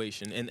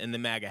situation and the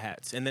MAGA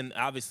hats, and then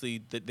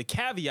obviously the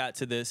caveat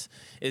to this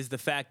is the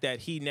fact that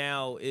he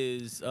now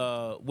is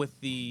with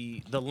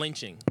the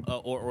lynching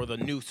or the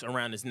noose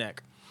around his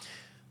neck.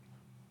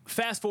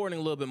 Fast forwarding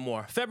a little bit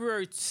more,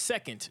 February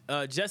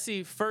 2nd,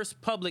 Jesse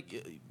first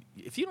public.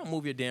 If you don't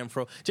move your damn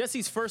fro,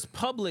 Jesse's first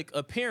public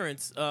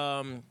appearance.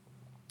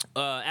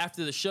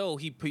 After the show,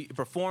 he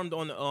performed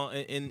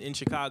in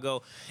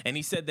Chicago, and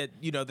he said that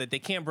that they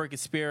can't break his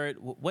spirit.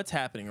 What's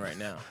happening right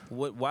now?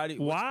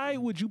 Why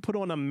would you put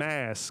on a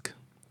mask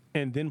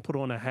and then put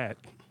on a hat?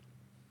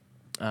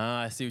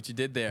 I see what you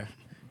did there.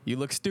 You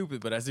look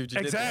stupid, but I see what you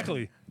did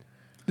Exactly.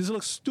 This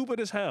looks stupid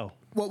as hell.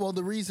 Well,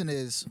 the reason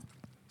is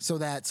so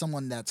that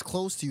someone that's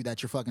close to you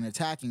that you're fucking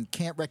attacking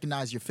can't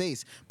recognize your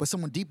face, but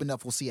someone deep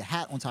enough will see a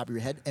hat on top of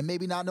your head and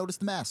maybe not notice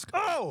the mask.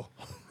 Oh!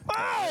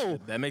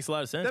 That makes a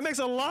lot of sense. That makes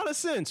a lot of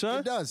sense, huh?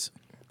 It does.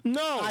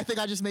 No. I think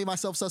I just made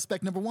myself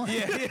suspect number one.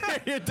 Yeah,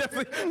 you're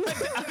definitely.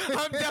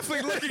 I'm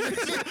definitely looking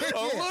at you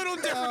a little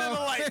different in the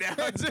light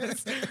now.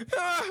 Just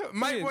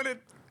might want to.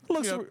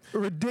 Looks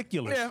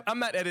ridiculous. Yeah, I'm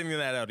not editing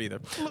that out either.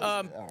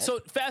 So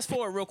fast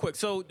forward real quick.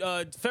 So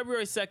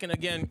February 2nd,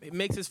 again,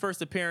 makes his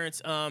first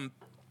appearance.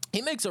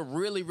 He makes a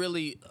really,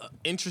 really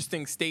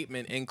interesting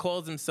statement and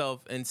calls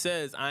himself and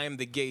says, "I am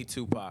the gay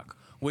Tupac,"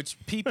 which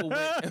people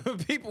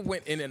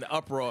went in an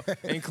uproar,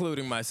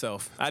 including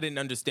myself. I didn't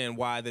understand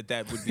why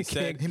that would be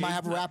said. He might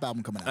have a rap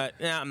album coming out.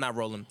 Nah, I'm not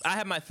rolling. I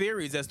have my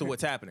theories as to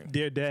what's happening.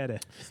 Dear Daddy.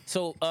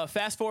 So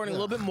fast forwarding a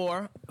little bit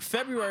more,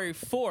 February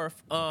 4th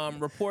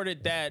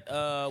reported that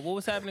what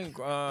was happening?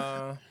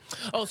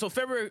 So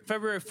February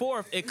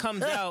 4th, it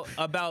comes out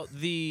about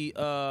the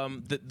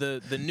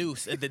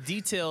noose and the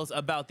details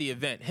about the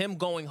event. Him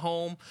going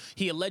home,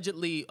 he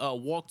allegedly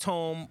walked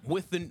home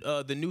with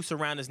the noose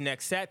around his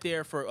neck, sat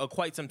there for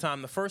quite some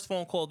time. The first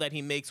phone call that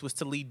he makes was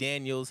to Lee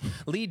Daniels.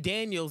 Lee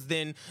Daniels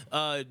then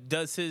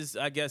does his,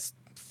 I guess,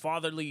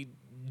 fatherly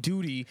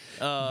duty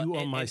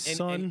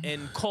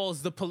and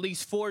calls the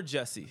police for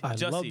Jesse.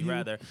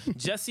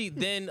 Jesse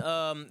then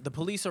the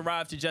police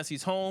arrived to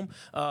Jesse's home.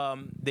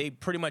 They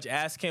pretty much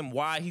asked him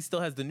why he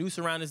still has the noose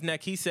around his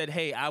neck. He said,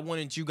 "Hey, I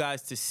wanted you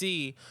guys to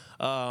see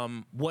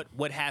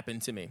what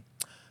happened to me."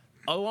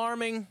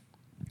 Alarming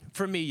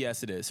for me,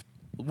 yes, it is.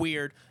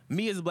 Weird.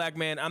 Me as a black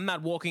man, I'm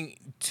not walking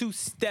 2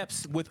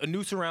 steps with a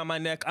noose around my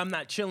neck. I'm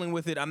not chilling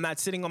with it. I'm not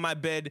sitting on my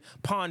bed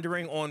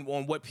pondering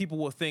on what people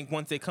will think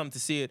once they come to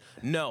see it.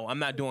 No, I'm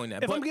not doing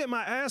that. If I'm getting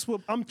my ass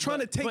whooped, I'm trying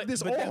to take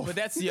this off. But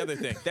that's the other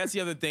thing. That's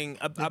the other thing.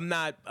 I'm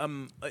not.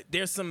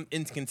 There's some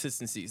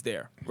inconsistencies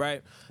there,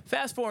 right?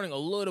 Fast forwarding a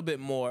little bit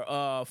more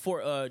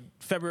for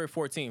February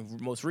 14th,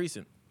 most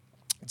recent.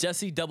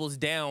 Jesse doubles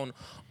down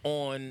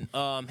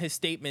on his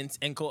statements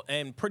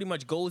and pretty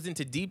much goes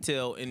into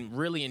detail and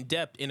really in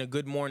depth in a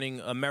Good Morning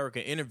America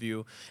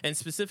interview, and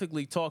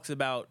specifically talks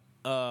about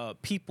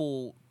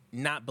people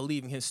not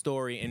believing his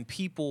story and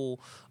people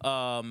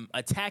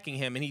attacking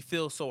him, and he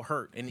feels so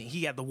hurt, and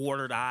he had the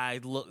watered eye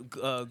look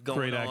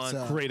going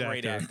on. Great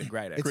acting.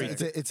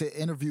 It's an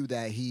interview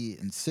that he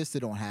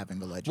insisted on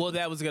having allegedly. Well,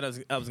 I was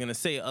gonna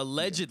say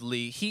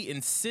allegedly he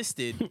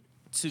insisted.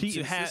 He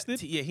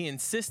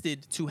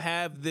insisted to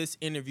have this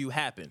interview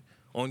happen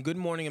on Good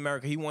Morning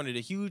America. He wanted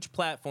a huge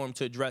platform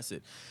to address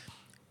it.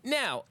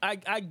 Now,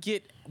 I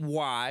get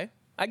why.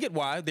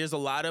 There's a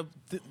lot of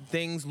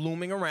things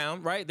looming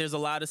around, right? There's a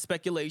lot of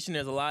speculation.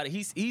 There's a lot of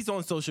he's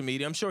on social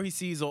media. I'm sure he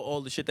sees all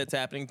the shit that's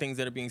happening, things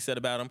that are being said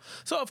about him.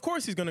 So of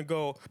course he's gonna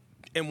go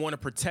and want to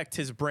protect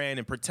his brand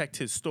and protect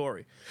his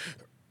story.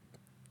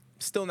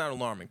 Still not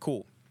alarming.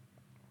 Cool.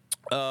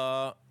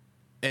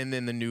 And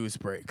then the news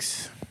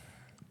breaks.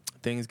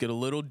 Things get a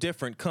little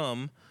different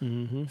come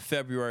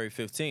February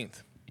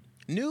 15th.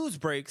 News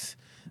breaks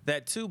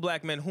that 2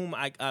 black men whom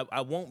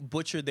I won't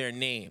butcher their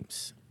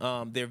names.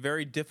 They're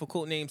very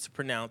difficult names to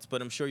pronounce,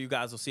 but I'm sure you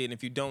guys will see it. And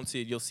if you don't see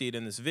it, you'll see it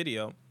in this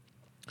video.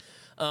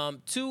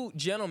 2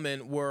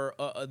 gentlemen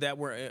that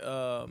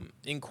were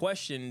in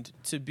question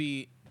to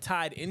be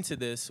tied into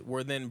this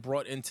were then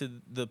brought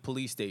into the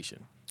police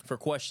station for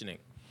questioning.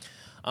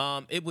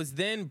 It was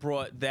then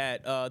brought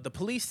that the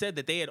police said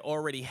that they had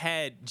already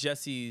had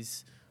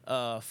Jesse's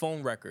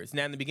phone records.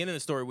 Now, in the beginning of the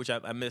story, which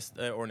I missed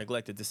or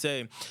neglected to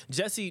say,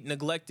 Jesse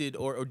neglected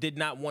or did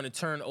not want to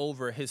turn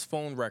over his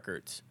phone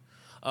records.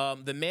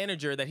 The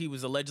manager that he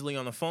was allegedly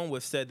on the phone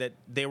with said that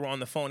they were on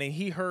the phone and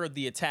he heard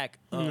the attack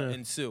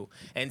ensue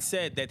and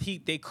said that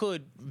they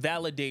could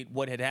validate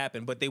what had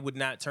happened, but they would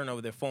not turn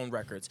over their phone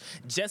records.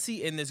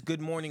 Jesse, in this Good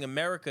Morning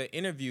America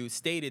interview,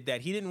 stated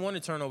that he didn't want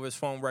to turn over his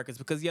phone records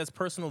because he has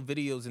personal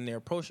videos in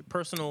there,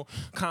 personal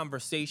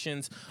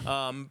conversations,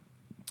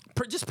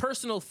 just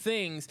personal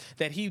things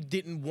that he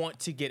didn't want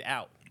to get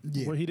out.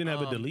 Yeah. Where he didn't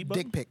have a delete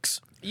button. Dick pics.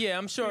 Yeah,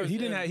 I'm sure He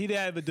didn't have. He didn't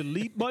have a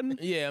delete button.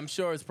 Yeah, I'm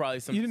sure it's probably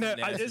some. You didn't some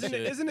have. nasty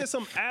shit. Isn't there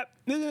some app?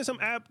 Isn't there some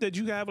app that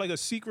you have like a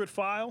secret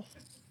file?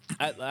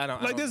 I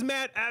don't Like there's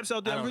mad apps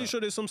out there. I I'm don't pretty know. sure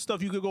there's some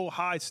stuff you could go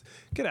hide.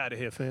 Get out of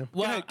here, fam.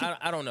 Go Well, ahead,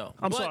 I don't know.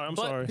 I'm sorry. He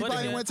probably again-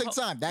 didn't want to take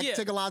time. That yeah. could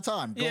take a lot of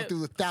time. Going Yeah.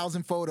 through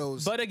 1,000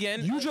 photos. But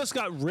again, you just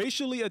got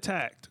racially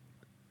attacked.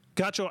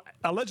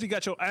 Allegedly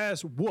got your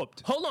ass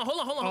whooped. hold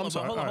on. I'm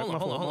sorry. All right, my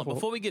fault.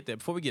 Before we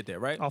get there,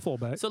 right? I'll fall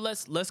back. So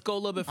let's go a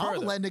little bit I don't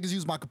further. let niggas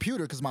use my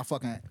computer because my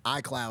fucking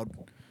iCloud.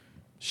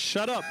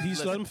 Shut up.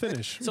 Let him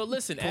finish. So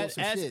listen, Pull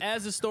some shit.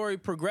 as the story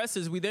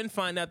progresses, we then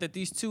find out that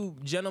these two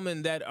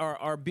gentlemen that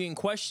are being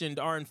questioned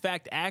are in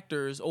fact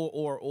actors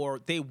or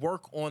they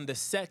work on the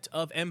set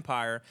of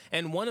Empire,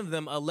 and one of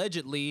them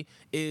allegedly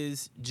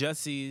is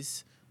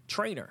Jesse's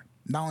trainer.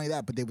 Not only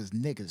that, but they was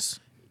niggas.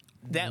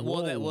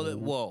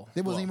 Whoa.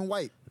 They wasn't even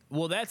white.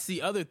 Well, that's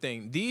the other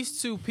thing.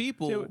 These two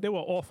people. They were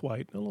off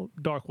white, a little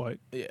dark white.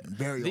 Yeah.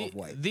 Very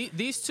off-white.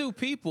 These two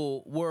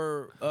people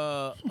were,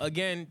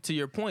 again, to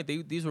your point,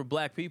 these were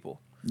black people.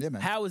 Yeah, man.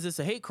 How is this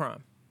a hate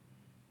crime?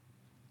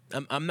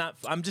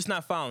 I'm just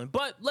not following.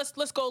 But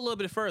let's go a little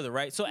bit further,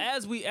 right? So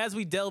as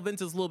we delve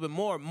into this a little bit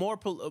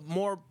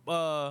more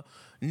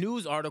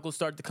news articles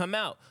start to come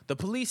out. The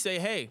police say,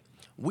 "Hey,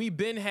 we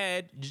been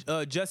had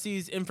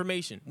Jesse's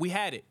information. We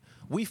had it.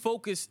 We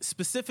focused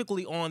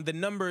specifically on the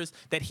numbers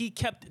that he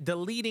kept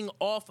deleting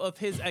off of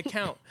his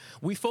account.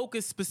 We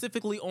focused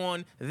specifically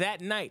on that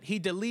night. He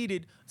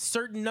deleted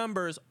certain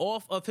numbers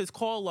off of his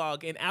call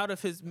log and out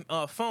of his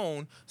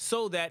phone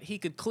so that he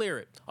could clear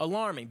it.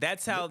 Alarming.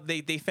 That's how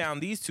they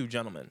found these two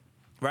gentlemen,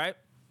 right?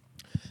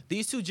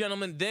 These two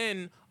gentlemen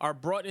then are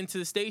brought into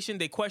the station.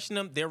 They question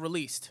them. They're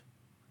released.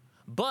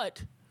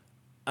 But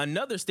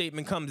another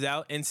statement comes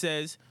out and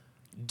says,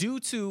 due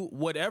to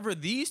whatever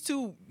these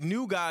two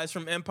new guys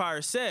from Empire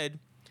said,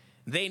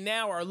 they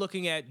now are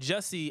looking at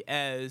Jesse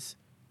as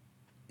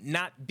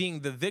not being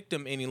the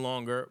victim any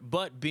longer,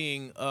 but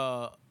being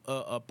a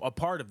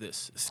part of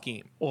this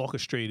scheme,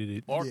 Orchestrated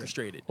it.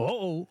 orchestrated.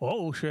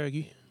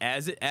 Shaggy.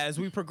 As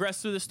we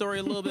progress through the story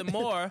a little bit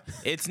more,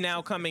 it's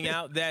now coming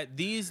out that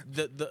these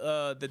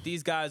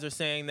guys are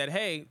saying that,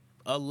 hey,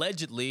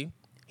 allegedly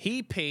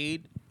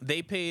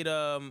they paid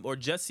or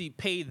Jesse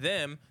paid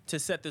them to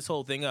set this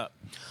whole thing up.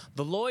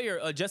 The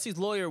lawyer, Jesse's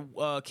lawyer,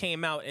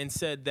 came out and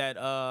said that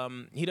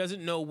he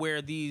doesn't know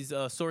where these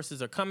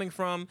sources are coming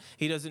from.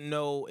 He doesn't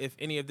know if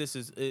any of this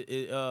is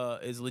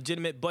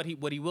legitimate. But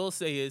what he will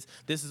say is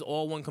this is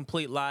all one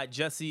complete lie.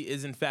 Jesse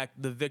is in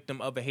fact the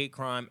victim of a hate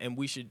crime, and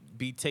we should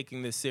be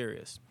taking this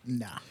serious.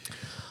 Nah.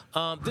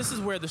 This is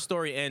where the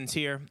story ends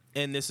here,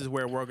 and this is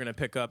where we're gonna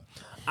pick up.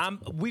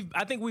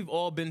 I think we've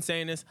all been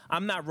saying this.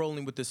 I'm not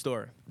rolling with this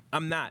story.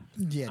 I'm not.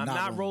 Yeah, I'm not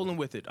not rolling. rolling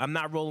with it. I'm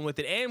not rolling with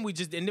it. And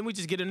then we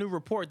just get a new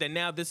report that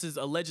now this is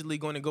allegedly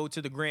going to go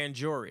to the grand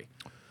jury.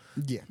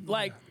 Yeah.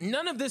 Like,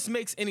 none of this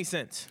makes any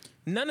sense.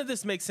 None of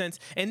this makes sense.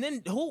 And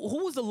then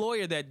who was the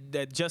lawyer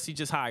that Jesse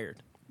just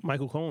hired?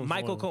 Michael Cohen.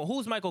 Michael Cohen.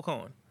 Who's Michael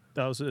Cohen?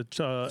 That was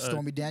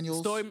Stormy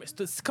Daniels.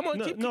 Come on,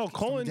 No,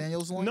 Cohen.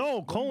 Daniels lawyer?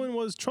 No, Cohen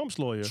was Trump's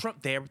lawyer.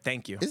 Trump. There.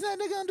 Thank you. Isn't that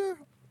nigga under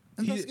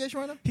investigation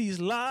right now?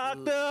 He's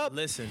locked up.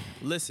 Listen.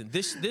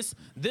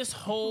 This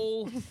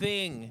whole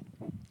thing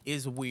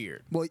is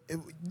weird. Well,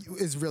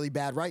 it's really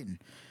bad writing.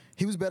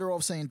 He was better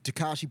off saying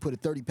Tekashi put a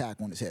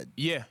 30-pack on his head.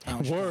 Yeah.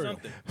 Word.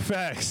 Something.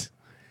 Facts.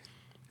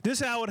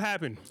 This is how it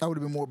happened. That would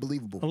have been more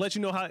believable. I'll let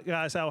you know, how it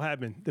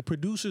happened. The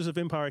producers of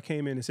Empire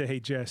came in and said, "Hey,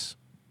 Jess,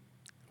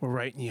 we're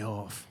writing you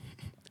off.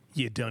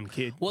 You're done,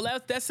 kid." Well,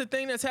 that's the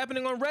thing that's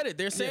happening on Reddit.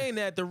 They're saying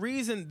that the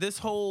reason this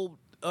whole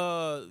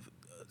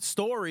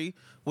story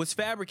was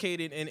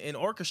fabricated and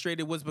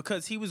orchestrated was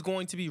because he was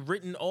going to be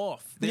written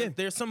off.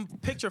 There's some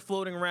picture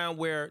floating around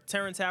where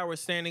Terrence Howard is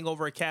standing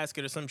over a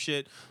casket or some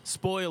shit.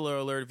 Spoiler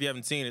alert if you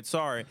haven't seen it,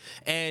 sorry.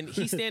 And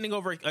he's standing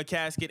over a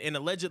casket and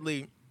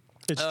allegedly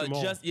It's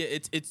Jamal.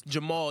 it's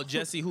Jamal,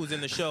 Jesse, who's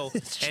in the show,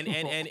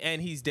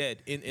 and he's dead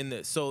in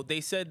this. So they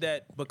said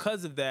that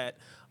because of that,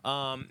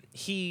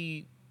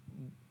 he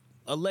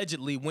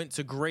allegedly went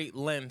to great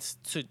lengths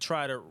to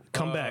try to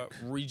Come back.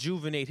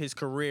 rejuvenate his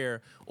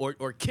career or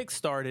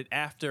kickstart it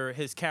after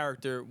his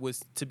character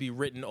was to be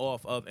written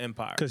off of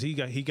Empire. Because he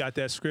got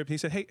that script. He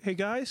said, hey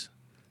guys,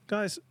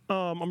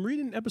 I'm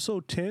reading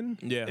episode 10.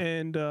 Yeah.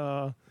 And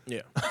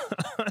Yeah.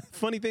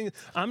 funny thing,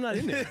 I'm not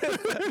in there.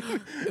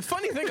 The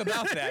funny thing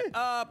about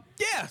that,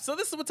 yeah. So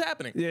this is what's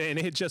happening. Yeah, and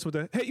they hit Jess with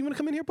the, "Hey, you want to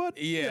come in here, bud?"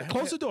 Yeah.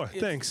 Close the door.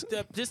 Thanks.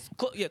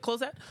 Close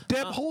that.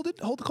 Deb, hold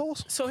the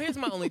calls. So here's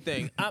my only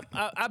thing.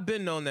 I've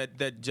been known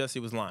that Jesse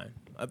was lying.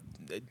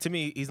 To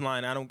me, he's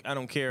lying. I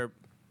don't care.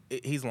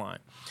 He's lying.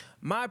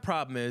 My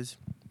problem is,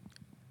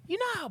 you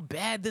know how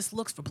bad this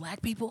looks for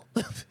black people.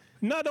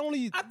 Not only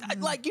you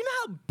know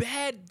how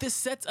bad this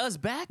sets us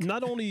back.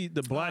 not only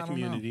the black I don't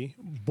know. community,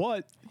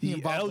 but the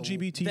involved the-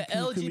 LGBT The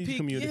LGBT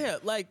community. yeah,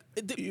 like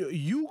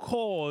You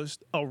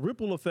caused a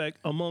ripple effect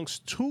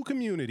amongst two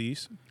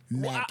communities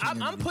mad I'm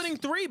communities. putting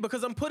 3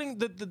 because I'm putting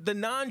the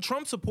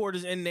non-Trump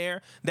supporters in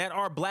there that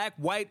are black,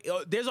 white.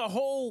 There's a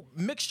whole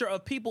mixture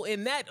of people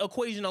in that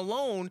equation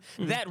alone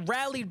that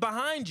rallied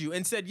behind you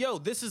and said, "Yo,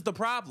 this is the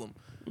problem.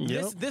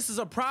 Yep. This is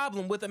a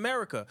problem with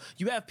America."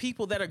 You have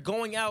people that are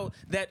going out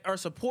that are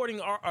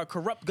supporting our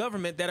corrupt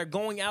government that are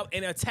going out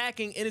and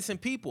attacking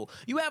innocent people.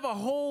 You have a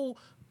whole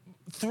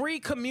 3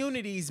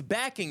 communities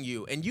backing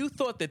you, and you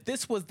thought that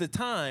this was the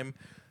time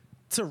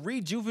to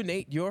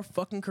rejuvenate your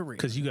fucking career.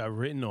 Because you got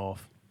written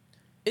off.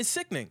 It's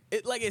sickening.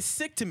 It's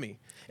sick to me.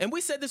 And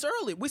we said this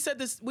earlier. We said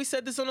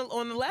this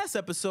on the last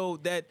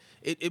episode that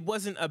it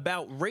wasn't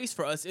about race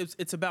for us.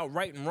 It's about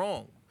right and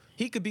wrong.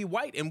 He could be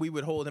white and we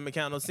would hold him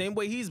accountable. Same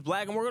way he's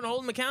black and we're gonna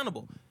hold him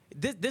accountable.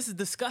 This is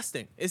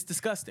disgusting. It's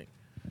disgusting.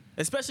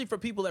 Especially for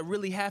people that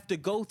really have to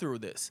go through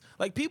this.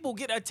 Like, people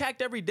get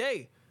attacked every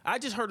day. I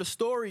just heard a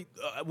story,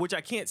 which I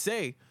can't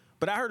say,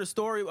 but I heard a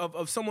story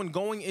of someone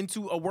going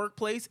into a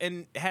workplace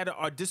and had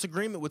a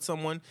disagreement with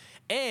someone,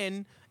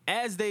 and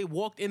as they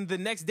walked in the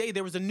next day,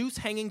 there was a noose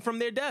hanging from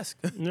their desk.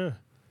 Yeah.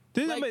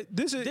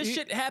 This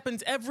shit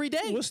happens every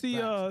day. What's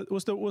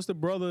the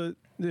brother?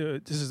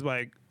 This is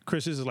like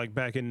Chris. This is like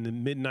back in the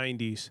mid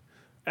 '90s.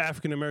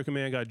 African American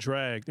man got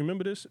dragged.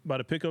 Remember this by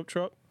the pickup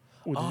truck?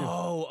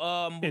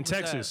 What in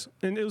Texas,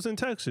 and it was in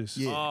Texas.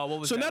 Yeah. Oh, what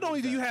was So that? not What only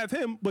was do you that? have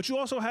him, but you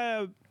also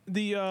have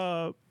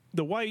the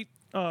white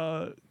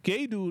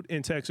gay dude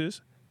in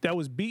Texas that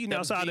was beaten That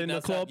was outside beaten in the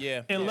outside, club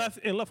yeah, and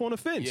yeah. left on the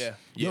fence. Yeah,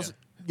 You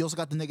yeah. also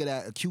got the nigga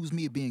that accused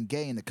me of being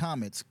gay in the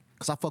comments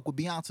because I fuck with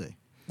Beyonce.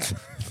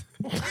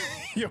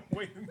 Yo,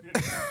 wait a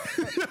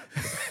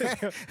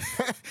minute.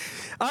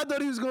 I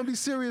thought he was gonna be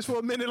serious for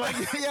a minute. Like,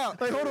 Yeah.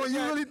 like hold on, you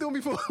really threw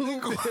me for a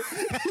loop.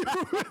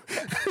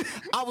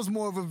 I was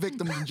more of a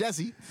victim than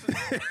Jesse.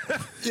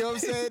 You know what I'm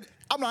saying?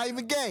 I'm not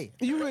even gay.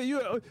 You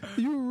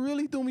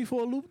really threw me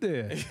for a loop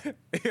there.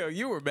 Yo,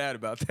 you were mad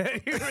about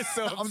that. You were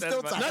so I'm upset still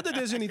about tight. Not that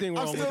there's anything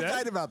I'm wrong still with that.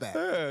 tight about that.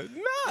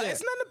 No, Yeah.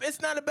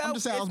 it's not about. I'm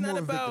just saying I it's was not more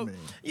of a about.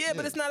 victim in it. Yeah,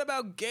 but Yeah. it's not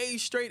about gay,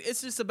 straight.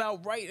 It's just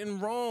about right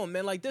and wrong,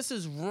 man. Like, this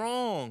is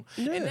wrong,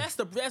 Yeah. and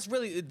that's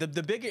really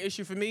the bigger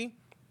issue for me.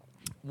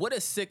 What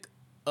a sick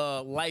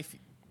life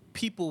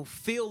people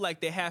feel like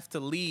they have to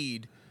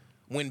lead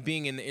when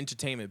being in the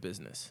entertainment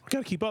business.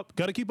 Gotta keep up.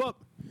 Gotta keep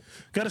up.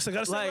 Gotta stay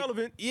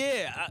relevant.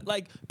 Yeah,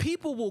 like,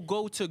 people will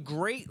go to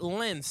great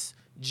lengths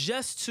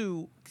just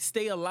to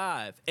stay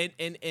alive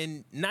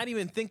and not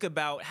even think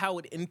about how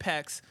it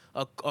impacts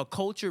a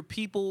culture,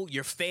 people,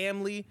 your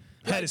family.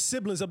 Had his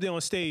siblings up there on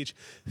stage.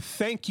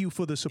 Thank you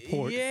for the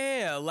support.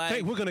 Yeah, like,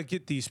 Hey, we're gonna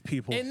get these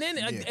people. and then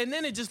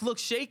it just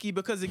looks shaky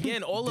because,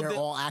 again, all of They're the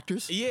all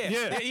actors. Yeah.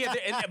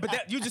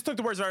 But you just took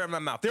the words right out of my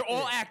mouth. They're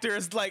all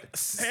actors, like,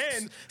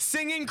 And-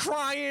 singing,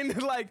 crying,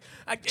 like.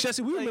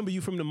 Jesse, we remember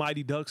you from the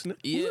Mighty Ducks. We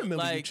Yeah, remember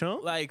like, you,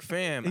 chump. like,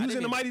 fam. He I was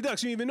in didn't the even- Mighty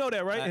Ducks. You didn't even know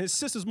that, right? And his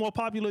sister's more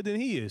popular than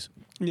he is.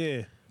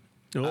 Yeah.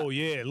 Oh,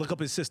 yeah. Look up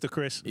his sister,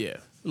 Chris. Yeah.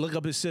 Look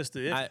up his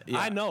sister.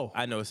 I know.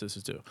 I know his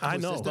sister too. I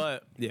know. sister?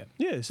 But yeah.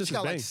 Yeah, his She sister's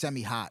got bang. like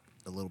semi-hot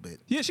a little bit.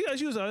 Yeah, she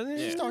was.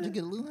 Started to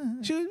get a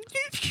little. She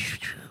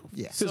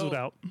Yeah. fizzled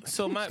out.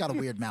 So my She's got a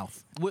weird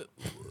mouth.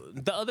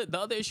 the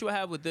other issue I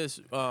have with this,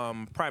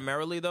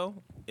 primarily though,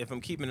 if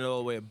I'm keeping it all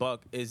the way a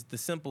buck, is the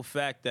simple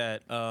fact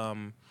that,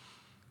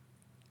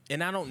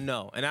 and I don't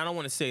know, and I don't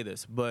want to say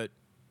this, but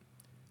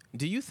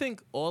do you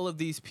think all of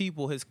these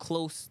people, his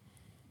close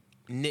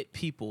knit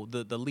people,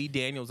 the Lee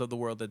Daniels of the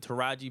world, the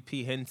Taraji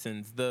P.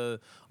 Hensons,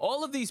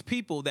 all of these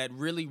people that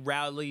really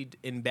rallied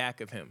in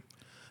back of him,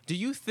 do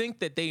you think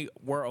that they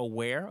were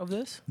aware of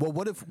this? Well,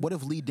 what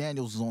if Lee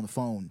Daniels was on the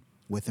phone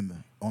with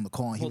him on the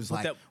call and he Well, was but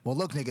like, that- "Well,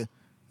 look, nigga,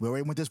 we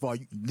already went this far.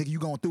 Nigga, you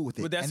going through with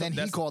it." But that's And then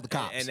what- he called the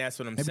cops. and that's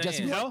what I'm And Jesse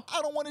saying. was like,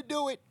 "I don't want to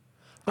do it."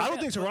 I don't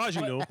think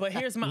Taraji knew. But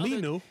here's my Lee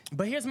other, knew.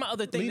 But here's my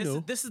other thing. Lee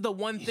knew. This is the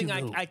one thing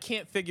knew. I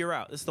can't figure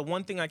out. This is the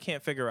one thing I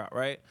can't figure out,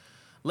 right?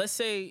 Let's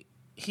say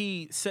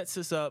he sets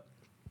this up,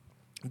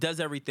 does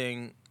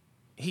everything,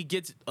 he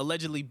gets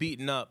allegedly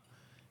beaten up,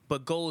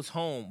 but goes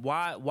home.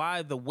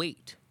 Why the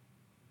wait?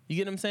 You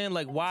get what I'm saying?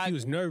 Like, why? He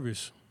was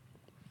nervous.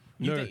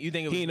 You think it he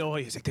was- didn't know.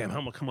 He's like, damn, I'm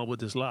gonna come up with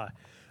this lie.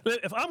 Look,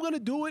 if I'm gonna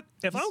do it,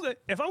 if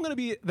I'm gonna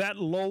be that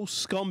low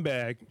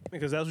scumbag,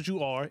 because that's what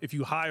you are, if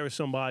you hire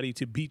somebody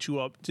to beat you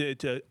up to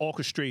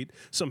orchestrate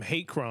some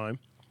hate crime,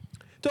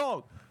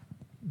 dog,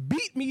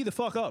 beat me the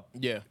fuck up.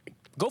 Yeah.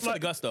 Go for the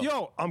gusto.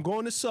 Yo, I'm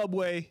going to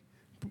Subway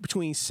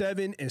between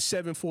 7 and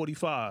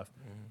 7:45.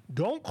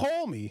 Don't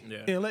call me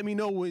Yeah. and let me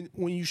know when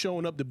you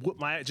showing up to whip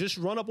my ass. Just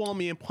run up on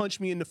me and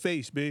punch me in the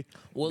face, B.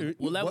 Well,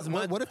 that was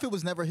my. What if it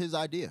was never his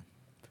idea?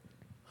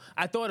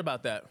 I thought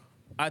about that.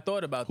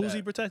 Who's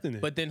he protecting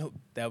then? But then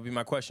that would be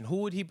my question. Who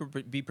would he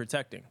be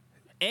protecting?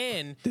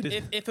 And Did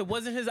it- if it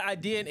wasn't his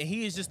idea and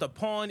he is just a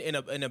pawn in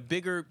a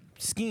bigger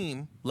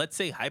scheme, let's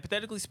say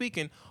hypothetically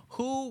speaking,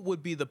 who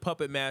would be the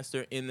puppet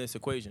master in this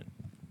equation?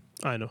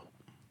 I know.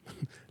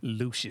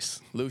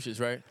 Lucius. Lucius,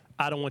 right?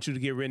 I don't want you to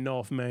get written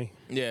off, man.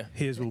 Yeah.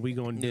 Here's what we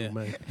gonna do, Yeah.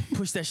 man.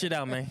 Push that shit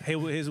out, man. Hey,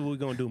 here's what we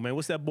gonna do, man.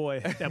 What's that boy?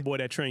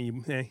 That trained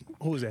you, man?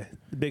 Who's that?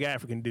 The big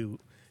African dude.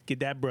 Get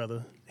that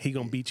brother. He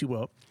gonna beat you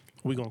up.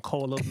 We're gonna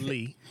call up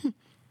Lee,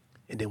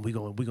 and then we're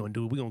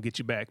gonna get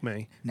you back,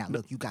 man. Now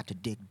look, you got to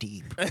dig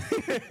deep,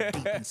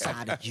 deep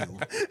inside of you.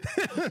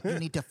 You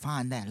need to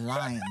find that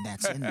lion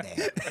that's in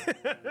there.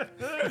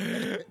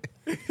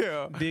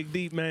 Yeah. Dig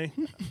deep, man.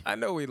 I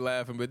know we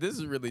laughing, but this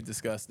is really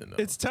disgusting, though.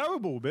 It's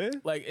terrible, man.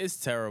 Like, it's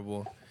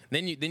terrible.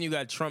 Then you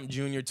got Trump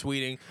Jr.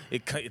 tweeting,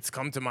 it's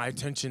come to my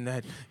attention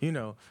that,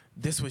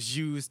 this was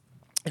used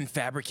and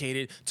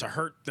fabricated to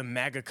hurt the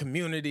MAGA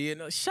community.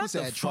 And shut the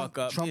said, fuck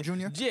up. Trump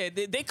Jr.? Yeah,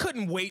 they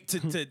couldn't wait to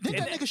Didn't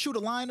that nigga shoot a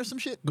lion or some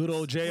shit? Good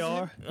old JR.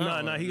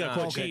 Nah, he got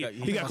caught okay,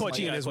 cheating. He got caught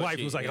cheating. His wife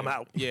was like, "I'm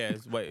out." Yeah,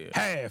 his wife.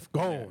 Half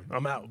gone.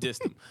 I'm out.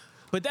 Dissed him.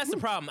 But that's the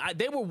problem.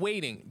 They were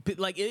waiting.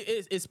 Like,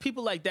 it's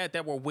people like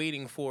that were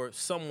waiting for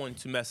someone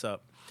to mess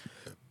up.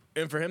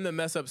 And for him to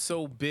mess up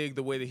so big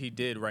the way that he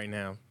did right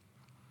now,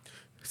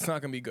 it's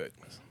not going to be good.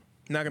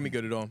 Not going to be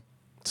good at all.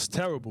 It's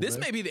terrible. This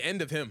man. may be the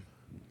end of him.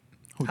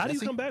 How do you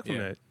Jesse? come back from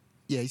Yeah. that?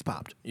 Yeah, he's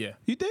popped. Yeah.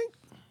 You think?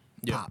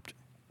 Yeah. Popped.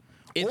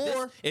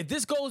 If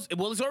this goes,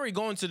 well, it's already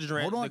going to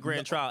the Hold on.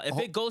 grand trial. If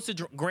Hold- it goes to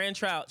grand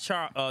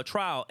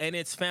trial and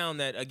it's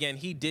found that, again,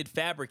 he did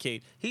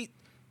fabricate,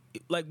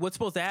 what's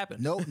supposed to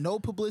happen? No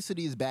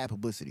publicity is bad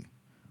publicity.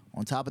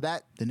 On top of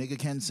that, the nigga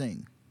can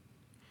sing.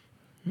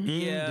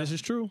 Yeah. This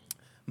is true.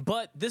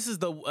 But this is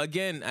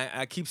again,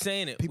 I keep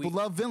saying it. People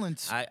love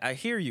villains. I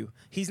hear you.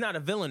 He's not a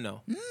villain,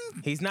 though.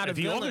 He's not If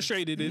a he villain.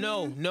 orchestrated it.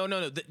 No.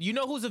 You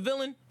know who's a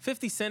villain?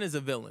 50 Cent is a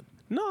villain.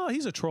 No,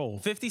 he's a troll.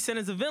 50 Cent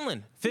is a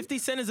villain. 50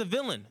 Cent is a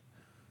villain.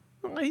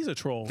 He's a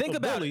troll. Think A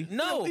about bully. it.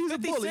 No, he's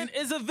 50 a bully. Cent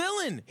is a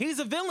villain. He's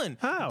a villain.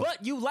 How?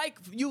 But you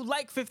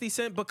like 50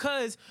 Cent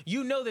because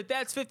you know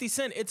that's 50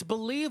 Cent. It's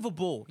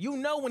believable. You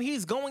know when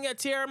he's going at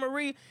Tierra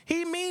Marie,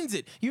 he means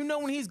it. You know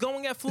when he's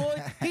going at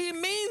Floyd, he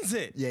means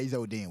it. Yeah, he's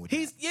ODing with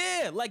He Is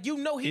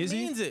he?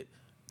 means it.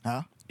 that.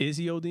 Huh? Is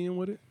he ODing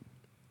with it?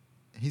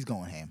 He's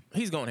going ham.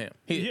 He's going ham.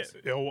 He is.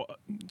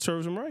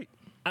 Serves him right.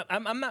 I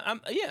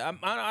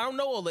don't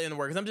know all the inner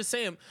workers. I'm just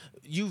saying,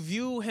 you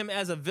view him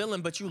as a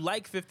villain, but you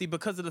like 50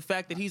 because of the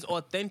fact that he's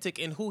authentic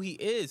in who he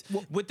is.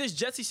 With this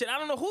Jesse shit, I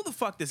don't know who the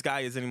fuck this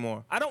guy is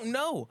anymore. I don't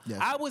know. Yes.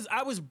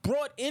 I was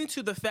brought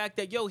into the fact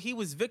that he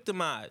was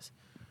victimized.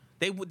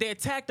 They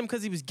attacked him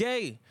because he was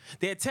gay.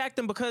 They attacked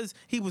him because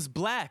he was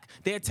black.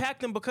 They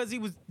attacked him because he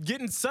was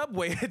getting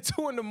Subway at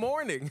 2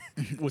 a.m.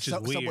 Which is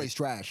weird. Subway's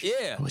trash.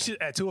 Yeah. Which is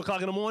at 2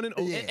 o'clock in the morning?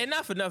 Oh, Yeah. And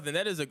not for nothing,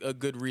 that is a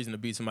good reason to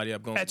beat somebody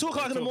up. Going At 2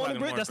 o'clock in the morning,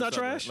 Britt, that's for not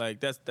Subway. trash? Like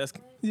that's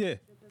yeah.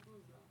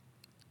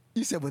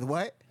 You said with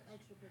what?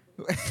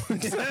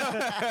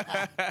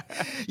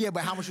 Yeah,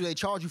 but how much do they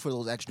charge you for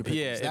those extra pickles?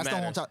 yeah. That's it the whole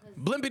matters. time.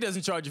 Blimpie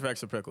doesn't charge you for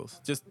extra pickles.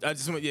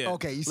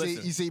 Okay, you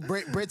see,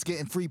 Britt's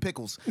getting free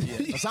pickles.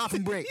 Aside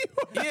from Britt,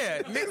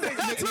 Yeah,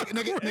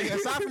 nigga,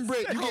 aside from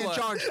Britt, you getting on.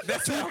 charged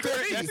That sounds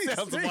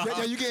wild.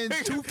 Yeah, you getting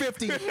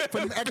 $2.50 for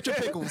them extra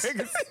pickles.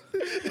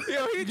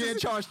 Yo, You getting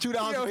charged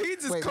 $2. Yo, he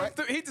just Wait, what?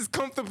 he just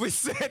comfortably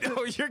said,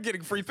 "Oh, you're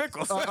getting free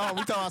pickles." Oh, we talking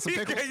about some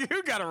pickles?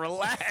 You gotta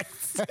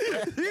relax.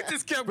 He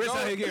just kept Britt's out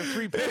going. here getting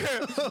free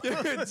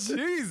pickles.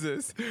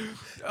 Jesus.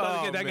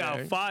 That man.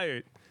 got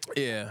fired.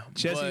 Yeah,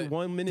 Jesse, but-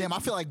 1 minute. Damn, I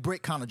feel like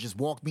Britt kind of just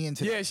walked me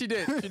into Yeah, that. she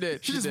did. She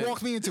did. She just did.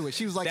 walked me into it.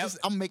 She was like, That-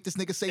 I'm gonna make this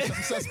nigga say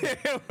something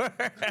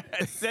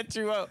suspect. Set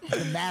you up.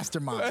 The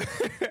mastermind.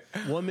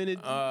 1 minute,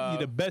 you're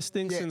the best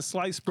thing yeah, since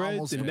sliced bread.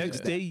 almost The finished next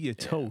that. day, you're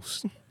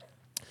toast.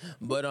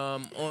 But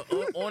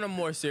on a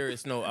more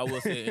serious note, I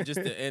will say, and just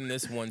to end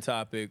this one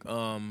topic,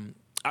 I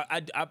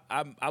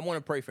want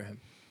to pray for him.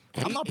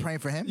 I'm not praying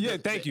for him. Yeah,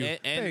 thank you.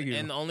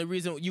 And the only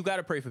reason you got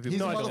to pray for people.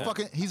 He's a I don't.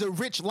 motherfucking. He's a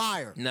rich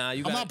liar. Nah,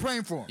 I'm not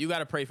praying for him. You got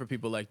to pray for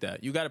people like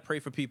that. You got to pray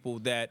for people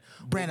that.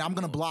 Brandon, I'm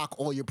gonna block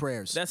all your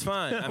prayers. That's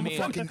fine. I mean,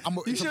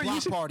 It's a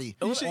block party.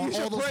 you should on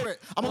all those pray. prayers.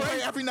 I'm gonna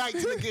pray every night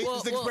to the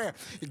Well, nigga's prayer.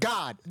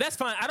 God, that's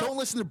fine. I don't don't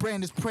listen to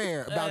Brandon's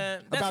prayer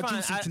that's about fine.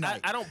 Juicy tonight.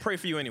 I don't pray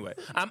for you anyway.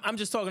 I'm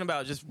just talking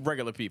about just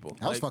regular people.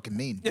 that was Like, fucking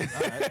mean.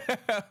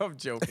 I'm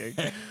joking.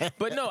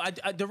 But no,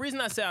 the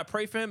reason I say I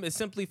pray for him is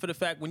simply for the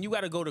fact when you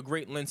got to go to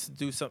great lengths to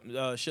do something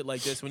shit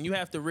like this, when you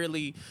have to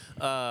really,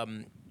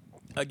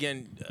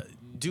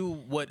 do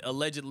what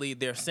allegedly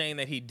they're saying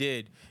that he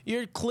did,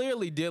 you're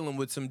clearly dealing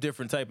with some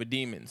different type of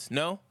demons.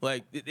 No,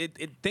 like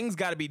things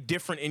got to be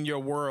different in your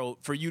world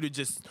for you to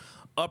just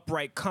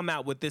upright come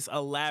out with this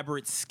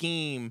elaborate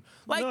scheme.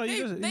 Like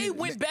No, they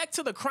went back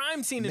to the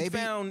crime scene and maybe-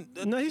 found.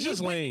 No, he's he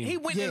just went- lame. He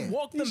went Yeah. and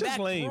walked them He's just back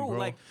lame, through. bro.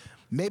 Like.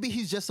 Maybe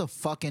he's just a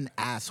fucking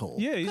asshole.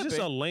 Yeah, he's just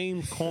be. a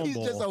lame cornball. He's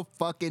just a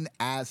fucking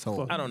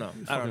asshole. I don't know. I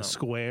Fucking don't know.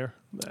 square.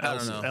 I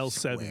don't know. L7.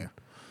 Square.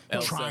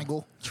 Elsa.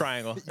 Triangle.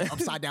 Triangle.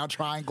 Upside down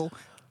triangle.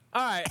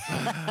 All right.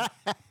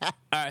 All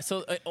right.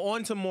 So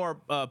on to more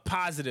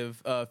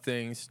positive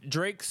things.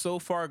 Drake, So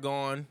Far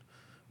Gone,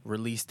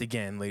 released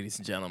again, ladies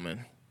and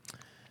gentlemen.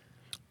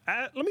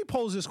 Let me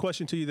pose this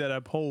question to you that I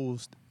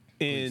posed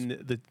in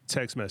the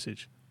text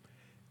message.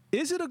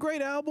 Is it a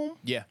great album?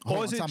 Yeah.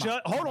 Or is it time just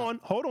out.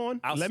 hold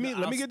on. Let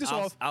me get this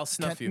off. I'll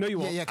snuff you. No, you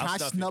won't. Yeah, can I'll I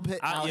snuff snub you. it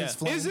out yeah. his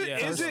flame? Is it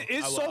Yeah, is I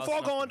will. So I'll Far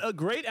snuff Gone a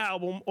great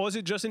album, or is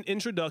it just an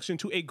introduction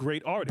to a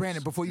great artist?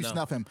 Brandon, before you No.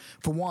 snuff him,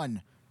 for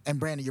one, and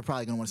Brandon, you're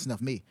probably gonna want to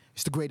snuff me.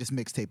 It's the greatest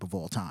mixtape of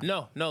all time.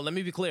 No, let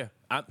me be clear.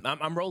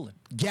 I'm rolling.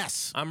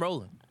 Yes. I'm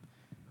rolling.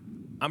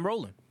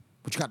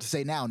 What you got to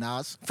say now,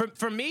 Nas?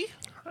 For me,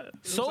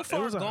 So it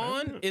Far was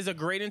Gone is a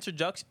great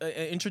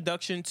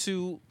introduction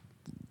to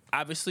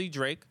obviously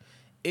Drake.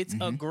 It's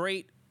a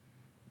great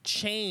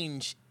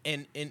change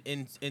in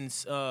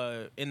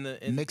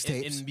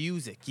Mixtapes. in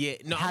music. Yeah,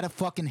 no, Had a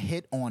fucking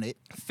hit on it.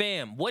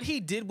 fam, what he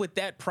did with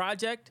that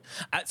project.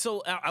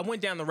 I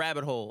went down the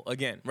rabbit hole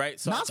again, right?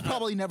 So Nas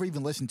probably never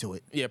even listened to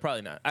it. yeah,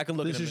 probably not. I can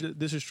look at him.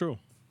 This is true.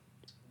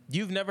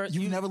 You've never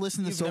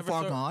listened to you've So never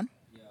Far saw- Gone?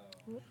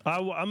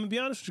 I'm gonna be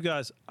honest with you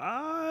guys.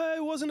 I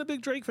wasn't a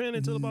big Drake fan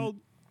until about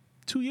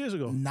 2 years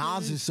ago.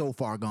 Nas is So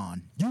Far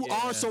Gone. You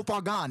Yeah. are So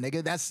Far Gone,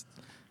 nigga. That's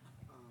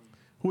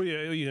What,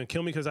 you gonna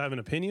kill me because I have an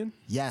opinion?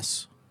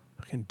 yes.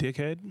 Fucking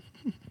dickhead.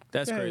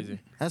 That's Yeah. crazy.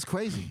 That's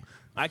crazy.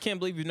 I can't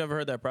believe you've never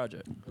heard that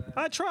project.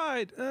 I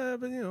tried,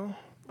 but you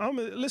know,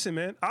 listen,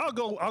 man. I'll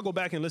go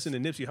back and listen to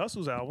Nipsey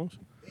Hussle's albums.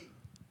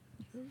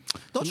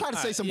 Don't try to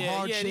say some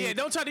hard shit. Yeah,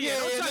 don't try to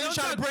don't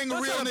try to bring a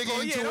real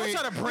nigga into don't it.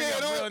 try to bring Yeah,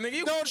 up don't- real nigga.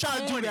 You don't try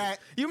to do corny. that.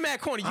 You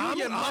mad corny. You and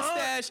your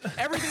mustache,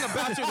 everything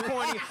about you is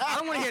corny. I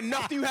don't want to hear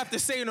nothing you have to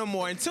say no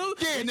more. Until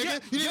Yeah,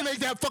 nigga. You need to make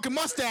that fucking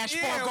mustache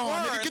far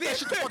gone, nigga. Get that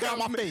shit the fuck out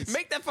of my face.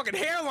 Make that fucking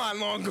hairline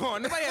long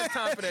gone. Nobody has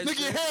time for that Nigga,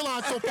 your shit.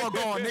 hairline so far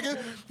gone,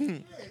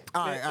 nigga.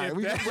 All right.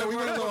 We went a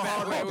little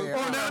hard right there.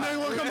 Oh, now you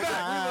want to come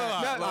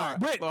back?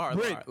 Britt, no,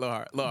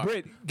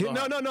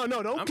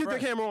 don't get the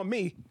camera on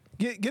me.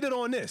 Get it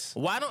on this.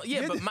 Why don't?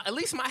 Yeah, but at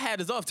least my hat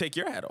is off. Take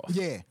your hat off.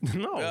 Yeah.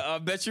 No. I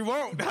bet you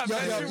won't. I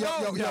bet you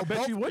won't. I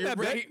bet you would. You're I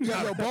bet.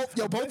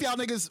 right. Both y'all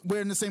niggas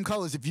wearing the same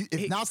colors.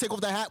 If Nas take off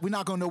that hat, we're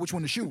not gonna know which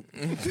one to shoot.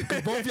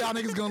 Cause both y'all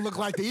niggas gonna look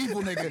like the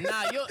evil nigga.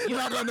 Nah, We're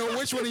not gonna know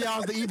which one of y'all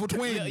is the evil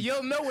twin.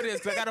 You'll know what it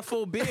is because I got a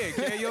full beard.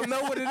 Yeah, you'll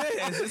know what it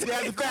is. It's Yeah,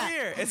 it's fact.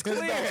 clear. It's It's clear.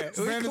 fact.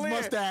 We Brandon's clear.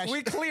 mustache.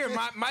 We clear.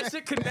 My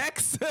shit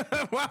connects.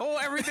 My whole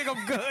everything.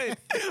 I'm good.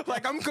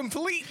 Like I'm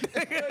complete.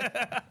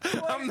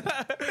 I'm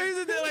not.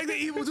 Isn't that like the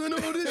evil doing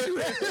all this?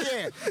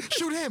 Yeah,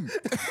 shoot him.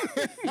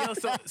 Yo,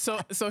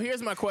 so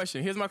here's my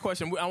question.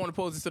 I want to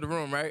pose this to the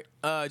room, right?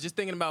 Just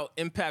thinking about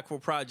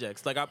impactful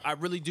projects. Like I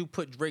really do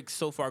put Drake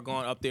So Far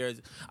Gone up there.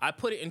 I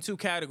put it in two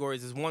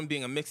categories: as one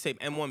being a mixtape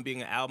and one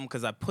being an album,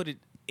 because I put it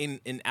in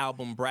an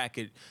album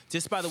bracket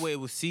just by the way it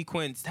was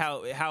sequenced,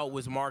 how it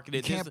was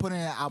marketed. Can't put it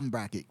in an album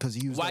bracket because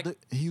he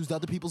used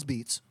other people's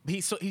beats.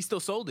 He still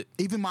sold it.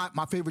 Even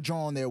my favorite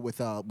draw on there with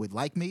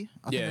Like Me,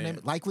 I think Yeah, the name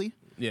yeah. Likely.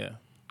 Yeah.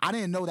 I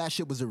didn't know that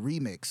shit was a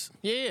remix.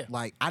 Yeah.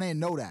 Like I didn't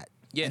know that.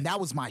 Yeah. And that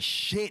was my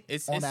shit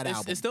on that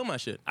album. It's still my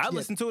shit. I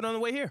listened to it on the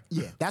way here.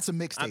 Yeah, that's a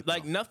mixtape.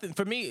 Like though. nothing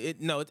for me.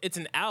 It's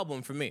an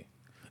album for me.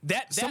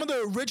 Some of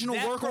the original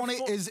work on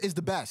it is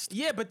the best.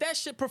 Yeah, but that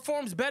shit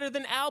performs better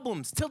than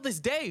albums till this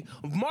day.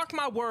 Mark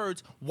my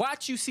words.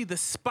 Watch you see the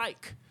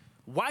spike.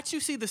 Watch you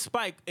see the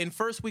spike in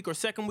first week or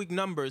second week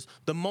numbers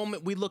the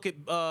moment we look at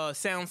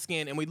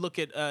SoundScan and we look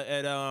at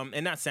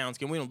and not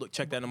SoundScan, we don't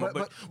check that number,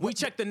 but we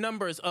check the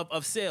numbers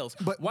of sales.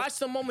 But- watch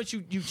the moment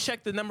you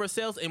check the number of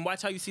sales and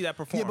watch how you see that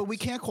perform. Yeah, but we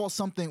can't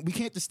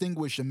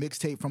distinguish a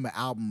mixtape from an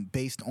album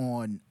based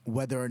on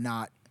whether or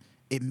not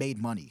it made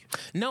money.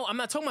 No, I'm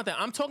not talking about that.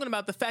 I'm talking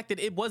about the fact that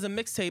it was a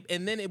mixtape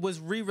and then it was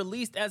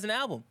re-released as an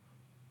album.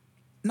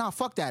 Nah,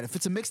 fuck that. If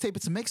it's a mixtape,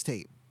 it's a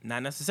mixtape.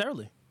 Not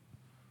necessarily.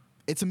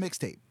 It's a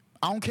mixtape.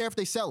 I don't care if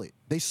they sell it.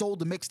 They sold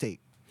the mixtape.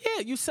 Yeah,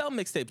 you sell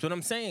mixtapes. What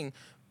I'm saying,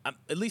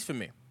 at least for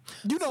me.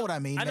 You know what I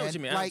mean, I know man. what you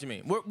mean. I know what you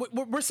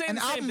mean. We're saying An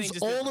the same thing. album's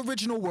Just all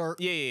original work.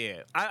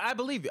 Yeah. I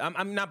believe you.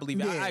 I'm not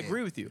believing you. Yeah. I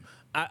agree with you.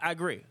 I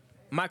agree.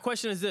 My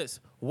question is this: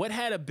 what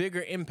had a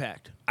bigger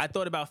impact? I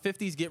thought about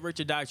 50's Get Rich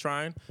or Die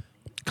Trying.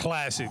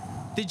 Classic.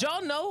 Did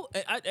y'all know?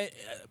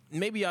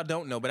 Maybe y'all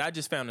don't know, but I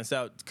just found this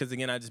out because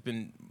again, I just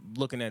been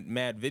looking at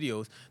mad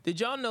videos. Did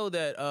y'all know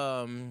that?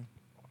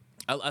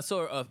 I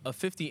saw a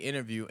 50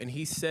 interview, and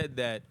he said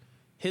that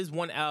his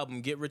one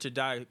album, Get Rich or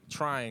Die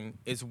Trying,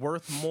 is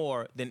worth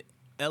more than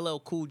LL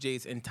Cool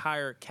J's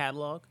entire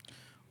catalog.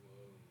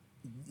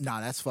 Nah,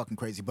 that's fucking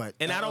crazy. But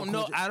And I LL don't Cool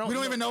know- J- I don't We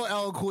don't know- even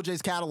know LL Cool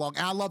J's catalog.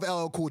 And I love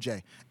LL Cool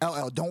J.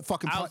 LL, don't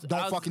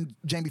fucking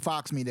Jamie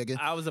Foxx me, nigga.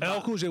 I was about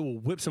LL Cool J will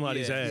whip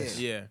somebody's ass.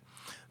 Yeah.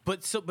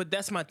 But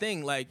that's my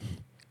thing. Like,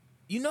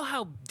 you know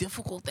how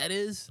difficult that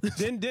is.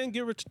 Then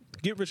Get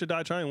Rich or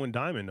Die Trying went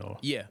diamond though.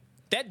 Yeah.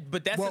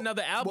 That's Well,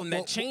 another album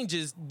well, that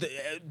changes the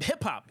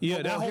hip hop. Yeah,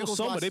 Well, that here whole goes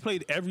summer my- they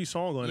played every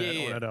song on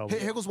Yeah. that album.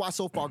 Here goes why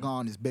So Far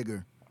Gone is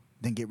bigger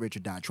than Get Rich or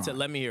Die Trying. So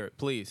let me hear it,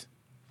 please.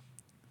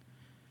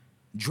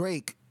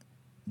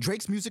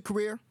 Drake's music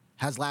career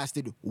has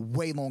lasted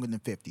way longer than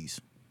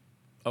 50's.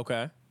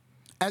 Okay.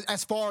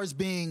 As far as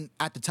being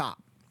at the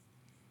top.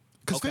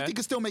 Because Okay. 50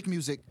 can still make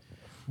music,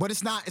 but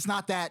it's not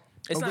that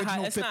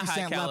original 50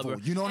 Cent level.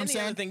 You know what I'm and the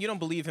saying? other thing, you don't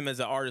believe him as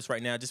an artist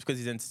right now just because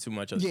he's into too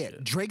much other Yeah,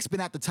 shit. Drake's been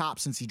at the top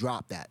since he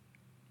dropped that.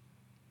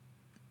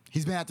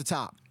 He's been at the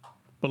top.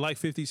 But like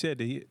 50 said,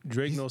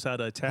 Drake knows how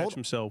to attach Hold-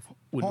 himself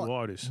with hold new on.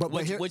 artists. But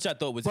Which I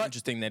thought was but-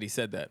 interesting that he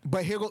said that.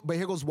 But here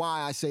goes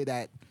why I say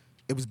that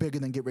it was bigger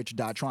than Get Rich or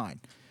Die Trying.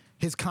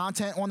 His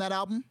content on that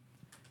album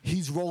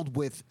he's rolled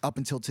with up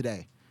until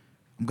today.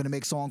 I'm gonna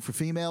make songs for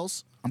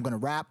females. I'm gonna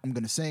rap. I'm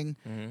gonna sing.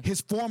 His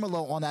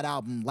formula on that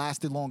album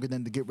lasted longer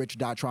than the Get Rich or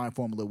Die Trying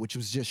formula, which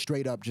was just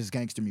straight up just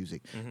gangster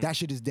music. That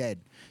shit is dead.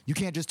 You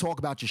can't just talk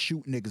about just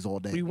shooting niggas all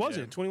day. He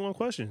wasn't. 21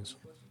 Questions.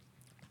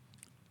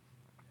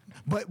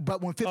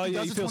 But when 50 Oh, yeah,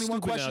 does you the feel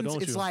 21 stupid now, questions,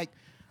 don't it's you? like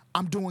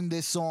I'm doing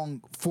this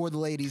song for the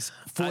ladies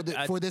for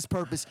this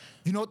purpose.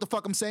 You know what the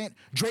fuck I'm saying?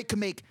 Drake can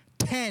make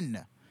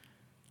 10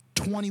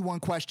 21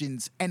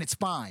 questions and it's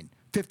fine.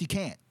 50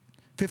 can't.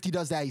 50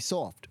 does that, he's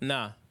soft.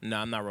 Nah,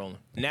 I'm not rolling.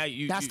 Now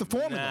That's the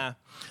formula.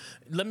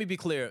 Nah. Let me be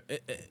clear.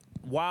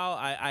 While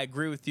I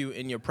agree with you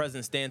in your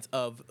present stance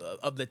of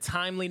the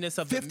timeliness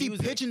of 50 the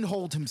music,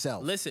 pigeonholed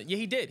himself. listen, yeah,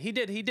 he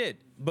did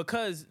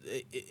because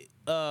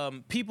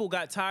people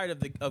got tired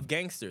of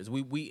gangsters.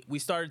 We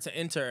started to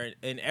enter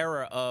an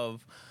era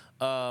of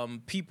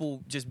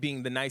people just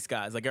being the nice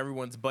guys, like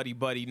everyone's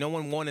buddy. No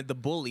one wanted the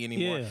bully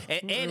anymore. Yeah.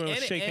 Everyone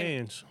shake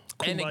hands.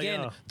 And again,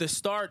 Kumbaya. the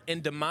start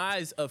and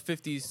demise of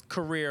 50's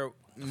career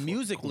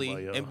musically,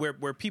 Kumbaya. and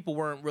where people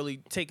weren't really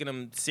taking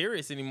him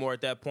serious anymore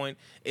at that point,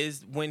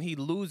 is when he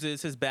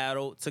loses his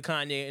battle to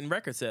Kanye in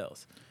record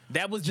sales.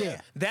 That was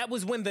that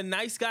was when the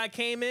nice guy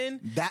came in,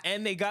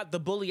 and they got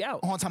the bully out.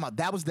 On time out.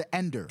 That was the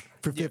ender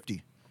for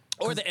 50.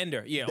 Or the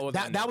ender, yeah. Or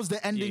the ender. That was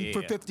the ending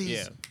for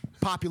 50's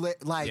popular,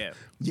 like,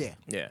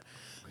 yeah.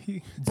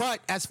 But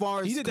as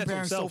far He as did that to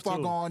comparing So himself, Far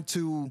too. Gone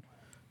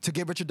to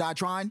Get Rich or Die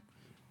Trying,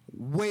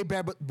 way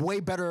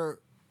better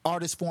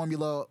artist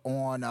formula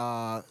on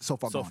So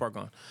Far Gone. So Far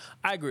Gone.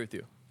 I agree with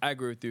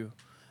you.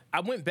 I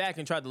went back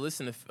and tried to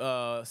listen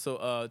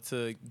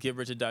to Get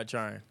Rich or Die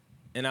Trying,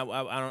 and I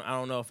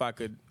don't know if I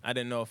could. I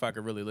didn't know if I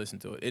could really listen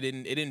to it. It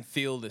didn't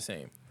feel the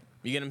same.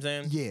 You get what I'm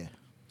saying? Yeah.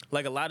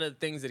 Like a lot of the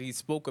things that he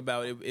spoke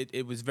about,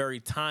 it was very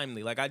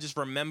timely. Like I just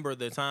remember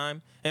the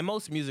time, and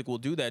most music will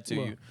do that to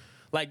you.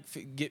 Like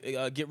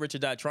Get Rich or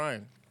Die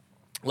Trying.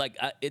 Like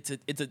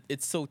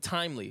it's so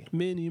timely.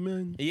 Many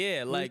men.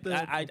 Yeah, like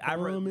that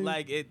coming?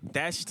 like it.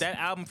 That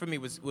album for me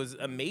was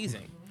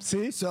amazing.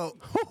 See? So,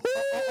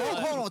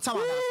 hold on,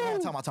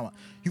 time out.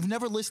 You've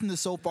never listened to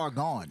So Far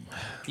Gone.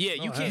 Yeah,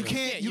 you can't.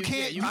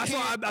 That's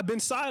why I've been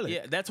silent.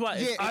 Yeah, that's why.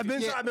 Yeah, I've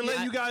been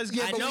letting you guys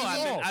get. I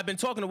know. I've been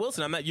talking to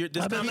Wilson. I'm not. This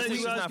I've been letting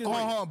you conversation's guys not get- for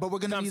Hold you. on, but we're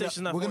gonna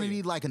Conversation's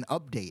need like an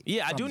update.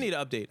 Yeah, I from do you. need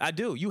an update. I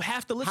do. You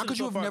have to listen. How could to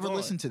you have So Far never Gone.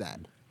 listened to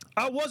that?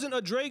 I wasn't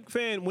a Drake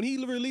fan when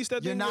he released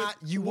that You're thing. not.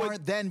 You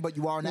weren't then, but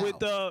you are now.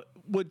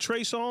 With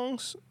Trey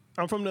Songz.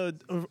 I'm from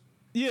the.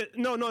 Yeah,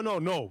 no. That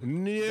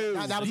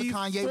was the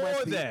Kanye Before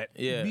West beat. that,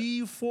 Yeah.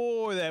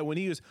 Before that, when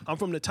he was, I'm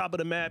from the top of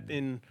the map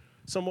in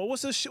somewhere.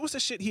 What's the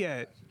shit he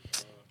had?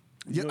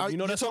 you know that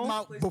talking song?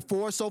 about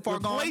before So Far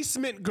Gone?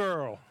 Replacement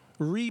Girl.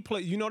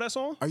 Replay. You know that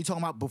song? Are you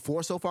talking about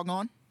before So Far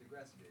Gone?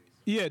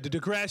 Yeah, the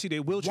Degrassi Day.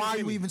 Will Why are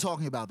Jimmy. you even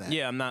talking about that?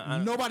 Yeah, I'm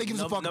not. Nobody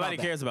gives a fuck about Nobody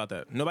that. cares about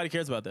that. Nobody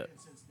cares about that.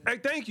 Hey,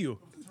 thank you,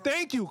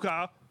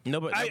 Kyle.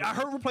 Nobody. I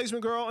heard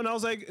Replacement Girl and I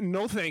was like,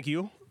 no, thank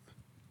you.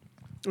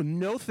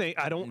 No,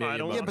 I don't.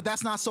 Yeah, but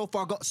that's not So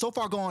Far Gone. So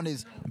Far Gone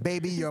is,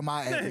 baby, you're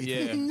my everything.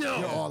 Yeah. No.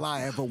 You're all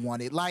I ever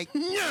wanted. Like,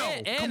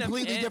 And-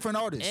 completely different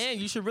artists. And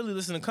you should really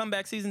listen to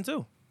Comeback Season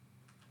 2.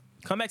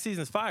 Comeback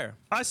Season's fire.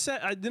 I just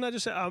said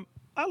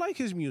I like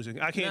his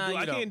music. I can't Nah, do. you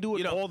I don't. can't do You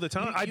it don't. all the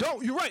time. You- I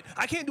don't. You're right.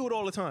 I can't do it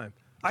all the time.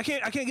 I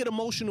can't get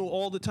emotional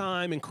all the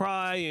time and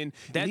cry and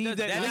That leave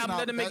album not-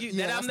 doesn't make you. that-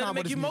 yeah, That that's album not doesn't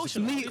make you what his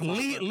music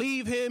emotional. is.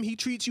 leave him. He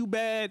treats you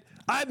bad.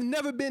 I've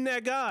never been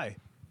that guy.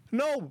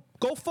 No,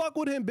 go fuck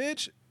with him,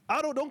 bitch.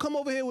 Don't come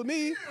over here with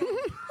me.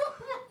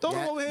 Don't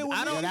come over here with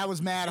me. Yeah, that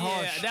was mad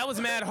harsh. Yeah, that was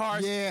mad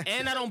harsh. Yeah.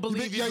 And I don't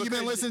believe you. You've been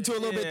because- listening to a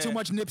little bit too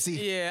much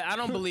Nipsey. Yeah, I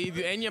don't believe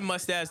you. And your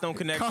mustache don't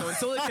connect. So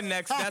until it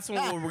connects, that's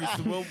when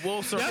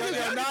we'll circle. That's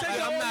back.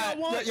 what I'm I'm not.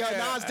 want.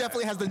 Nas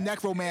definitely has the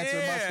necromancer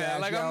mustache. Yeah,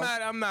 like yo.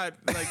 I'm not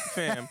like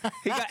fam.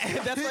 He got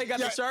that's why he got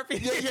the Sharpie.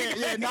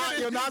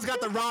 Yeah. Nas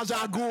got the Raja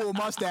Ghul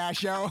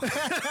mustache, yo.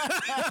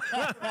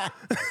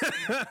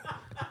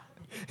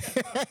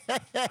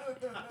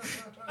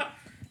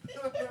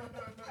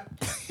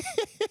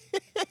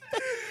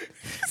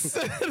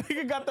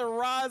 Nigga got the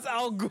Raz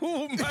Al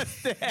Ghul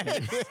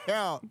mustache.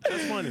 Yeah.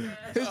 That's funny.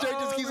 His shirt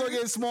just keeps on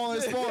getting smaller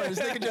and smaller. This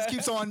nigga just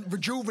keeps on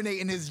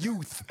rejuvenating his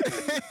youth.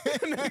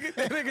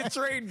 That nigga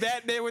trained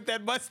Batman with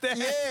that mustache.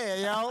 Yeah,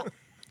 yo.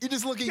 You're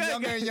just looking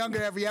younger and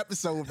younger every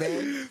episode,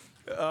 man.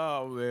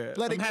 Oh man.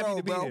 Let I'm it happy grow,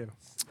 to be bro. here.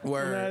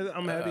 Word.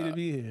 I'm happy to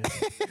be here.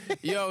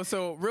 Yo,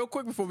 so real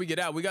quick before we get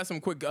out, we got some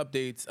quick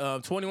updates.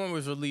 21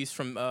 was released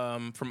from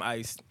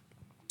ICE,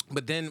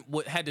 but then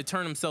had to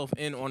turn himself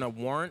in on a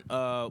warrant.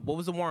 What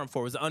was the warrant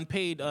for? It was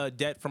unpaid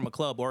debt from a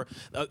club, or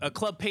a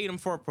club paid him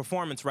for a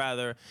performance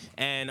rather,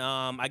 and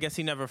I guess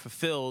he never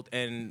fulfilled,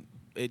 and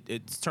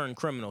it's turned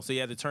criminal. So he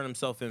had to turn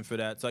himself in for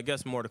that. So I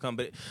guess more to come.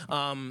 But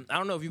I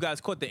don't know if you guys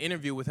caught the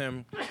interview with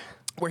him,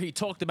 where he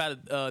talked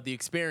about the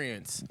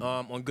experience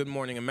on Good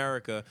Morning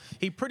America.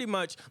 He pretty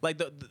much, like,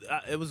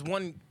 it was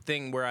one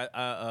thing where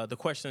the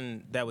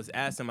question that was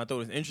asked him, I thought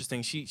was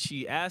interesting.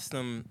 She asked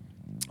him,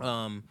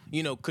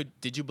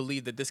 did you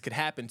believe that this could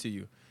happen to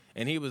you?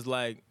 And he was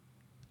like,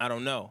 I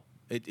don't know.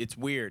 It's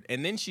weird.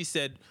 And then she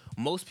said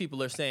most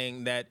people are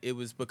saying that it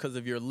was because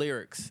of your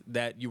lyrics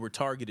that you were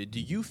targeted. Do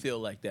you feel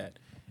like that?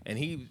 And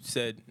he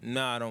said,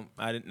 "No, I don't.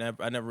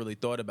 I never really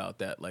thought about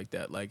that like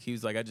that. Like he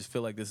was like, I just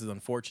feel like this is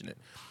unfortunate."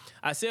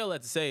 I say all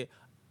that to say,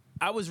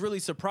 I was really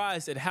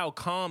surprised at how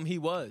calm he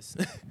was.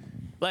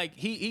 Like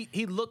he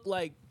looked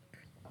like.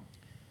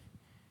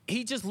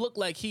 He just looked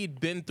like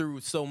he'd been through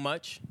so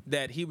much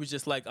that he was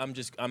just like,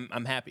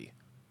 I'm happy.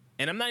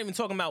 And I'm not even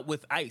talking about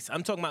with Ice.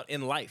 I'm talking about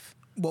in life.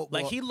 Well,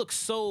 He looked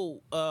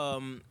so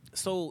numb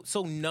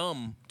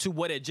to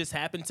what had just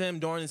happened to him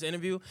during this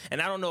interview.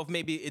 And I don't know if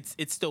maybe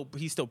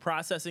he's still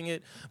processing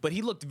it, but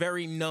he looked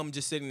very numb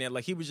just sitting there.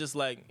 Like he was just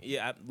like,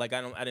 yeah,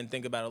 I didn't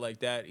think about it like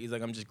that. He's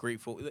like, I'm just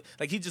grateful.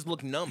 Like he just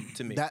looked numb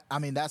to me.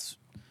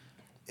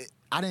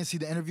 I didn't see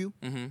the interview,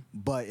 Mm-hmm.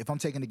 but if I'm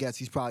taking a guess,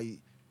 he's probably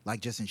like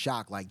just in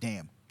shock. Like,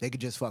 damn, they could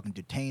just fucking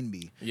detain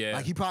me. Yeah.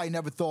 Like he probably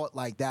never thought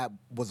like that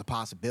was a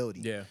possibility.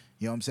 Yeah.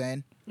 You know what I'm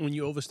saying? When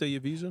you overstay your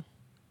visa,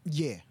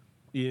 Yeah.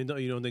 you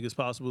don't think it's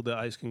possible that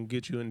ICE can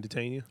get you and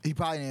detain you? He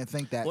probably didn't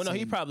think that. Well, no, he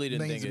seeing probably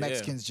didn't millions think of it, yeah.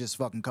 Mexicans just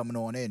fucking coming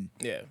on in,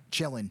 Yeah.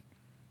 chilling,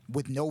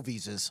 with no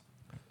visas.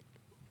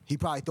 He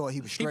probably thought he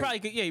was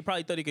straight. He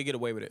probably thought he could get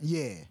away with it.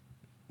 Yeah.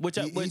 Which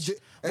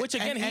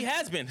again, he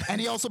has been. And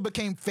he also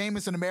became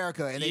famous in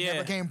America, and they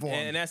never came for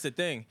him. And that's the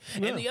thing.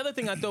 Yeah. And the other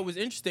thing I thought was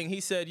interesting, he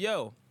said,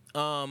 "Yo,"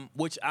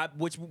 which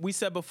we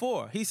said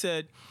before. He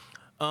said,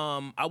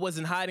 "I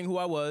wasn't hiding who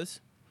I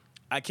was.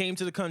 I came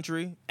to the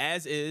country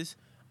as is.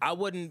 I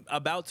wasn't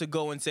about to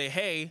go and say,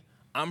 hey,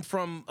 I'm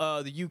from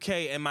the UK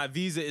and my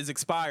visa is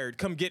expired.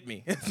 Come get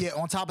me." Yeah,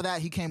 on top of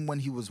that, he came when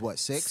he was, what,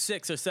 6?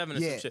 6 or 7 or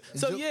Yeah. some shit.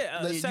 So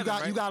Like, 7,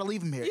 right? you got to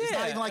leave him here. It's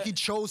not even like he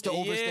chose to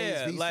overstay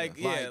his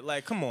visa.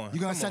 Like, come on.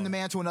 You're going to send the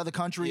man to another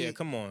country. Yeah,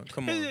 come on.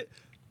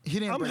 He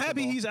didn't I'm break the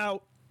happy law. he's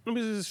out. Let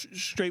me just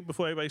straight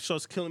before everybody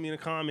starts killing me in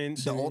the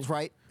comments. The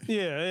alt-right?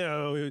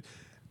 Yeah.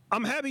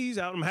 I'm happy he's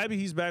out. I'm happy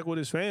he's back with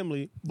his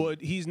family, but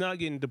he's not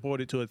getting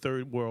deported to a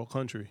third world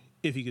country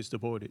if he gets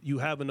deported. You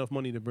have enough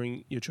money to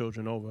bring your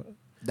children over.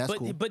 That's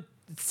cool. But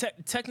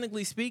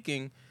technically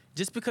speaking,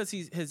 just because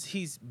he's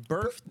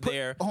birthed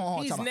there,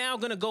 he's time out. now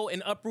gonna go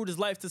and uproot his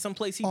life to some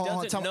place he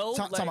doesn't know.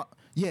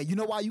 Yeah, you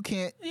know why you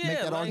can't Yeah, make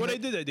that like- Well, argument? they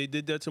did that. They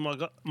did that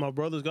to my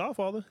brother's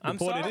godfather. I'm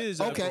Deported sorry? his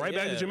Okay. right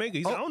back Yeah. to Jamaica.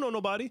 He said, I don't know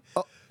nobody.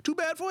 Too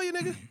bad for you,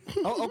 nigga.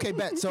 Oh, okay,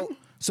 bet.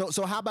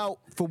 So how about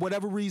for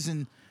whatever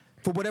reason,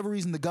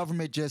 the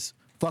government just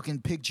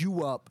fucking picked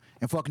you up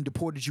and fucking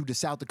deported you to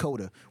South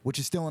Dakota, which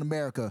is still in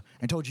America,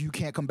 and told you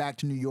can't come back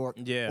to New York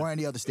or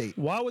any other state.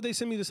 Why would they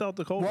send me to South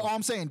Dakota? Well, all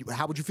I'm saying,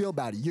 how would you feel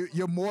about it?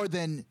 You're more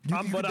than you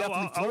could But definitely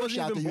I flourish wasn't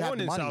out there. even You have born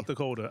the in money. South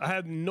Dakota. I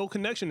have no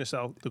connection to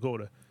South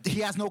Dakota. He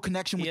has no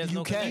connection He with has the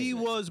no UK. connection. He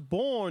was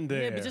born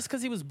there. Yeah, but just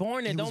because he was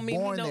born there He was don't mean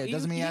born he know. there.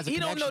 Doesn't mean he has a He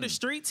don't know connection. the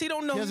streets. He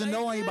don't know. He doesn't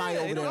know anybody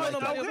over he don't there know like that.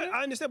 nobody over Okay, there.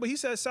 I understand, but he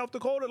said South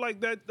Dakota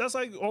like that. That's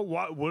like, oh,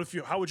 what if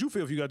you? How would you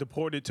feel if you got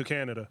deported to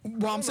Canada?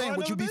 Well, I'm saying,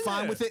 would you be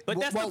fine with it? But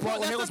that's the point. Well,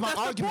 That's here the- was my that's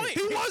the argument. point.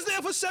 He was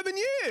there for 7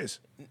 years.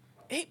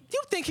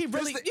 You think he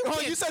really?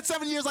 You said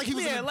 7 years like he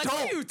was Yeah, an like,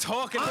 adult. what are you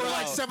talking For about?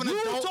 like 7 You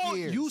adult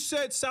years. You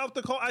said South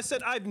Dakota. I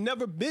said I've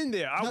never been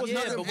there. I was yeah,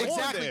 not but born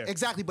exactly, there.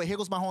 exactly. But here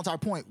goes my whole entire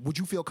point. Would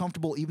you feel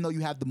comfortable, even though you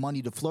have the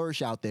money to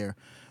flourish out there?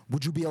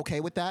 Would you be okay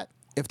with that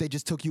if they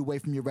just took you away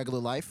from your regular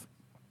life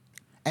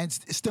and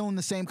still in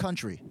the same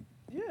country?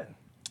 Yeah.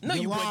 No,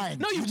 You're you lying.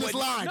 wouldn't. No, you You just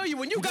wouldn't. lied. No, you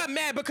wouldn't. You got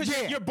mad because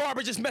Yeah. your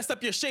barber just messed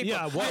up your shape.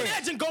 Yeah, up. why?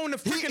 Imagine going to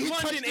freaking he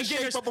touched London the and shape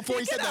getting up before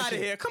he get said that out of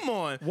shit. here. Come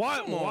on. Why?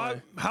 Come on.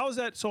 Why? How is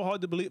that so hard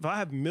to believe? If I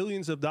have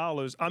millions of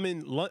dollars, I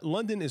mean,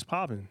 London is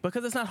popping.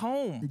 Because it's not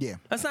home. Yeah.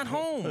 That's not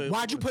home.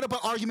 Why'd you put up an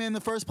argument in the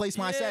first place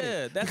when I said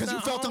Yeah, it? that's Because you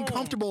not felt home.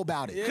 uncomfortable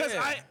about it. Yeah.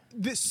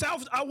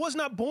 Because I was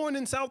not born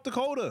in South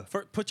Dakota.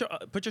 Put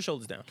your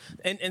shoulders down.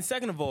 And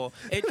second of all,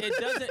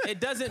 it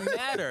doesn't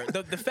matter.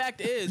 The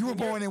fact is You were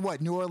born in what?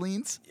 New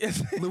Orleans?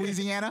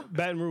 Louisiana?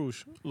 Baton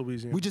Rouge,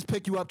 Louisiana. We just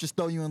pick you up, just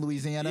throw you in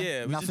Louisiana?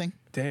 Yeah, we Nothing?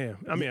 Damn.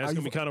 I mean, that's Are gonna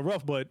you- be kind of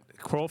rough, but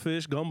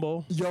crawfish,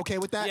 gumbo. You okay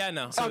with that? Yeah, I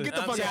know. Oh, get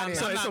the I'm fuck saying- out of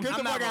here. I'm not- Get the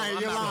I'm not fuck out of rolling.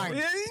 here. You're I'm not lying.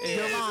 rolling. Yeah,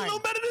 You're it's a lying. little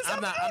better than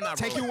South I'm not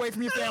Take rolling. you away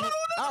from your family.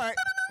 All right.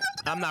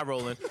 I'm not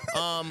rolling.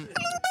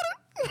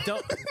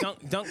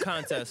 Dunk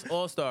contest,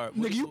 All Star.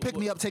 Nigga, you pick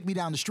me up, take me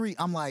down the street.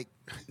 I'm like,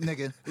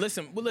 nigga.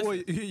 Listen.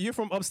 Boy, you're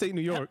from upstate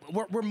New York.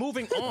 We're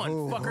moving on,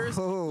 fuckers.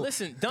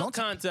 Listen, dunk Don't-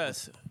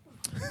 contest.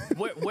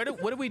 What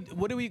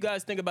do we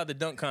guys think about the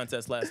dunk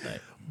contest last night?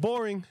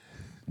 Boring.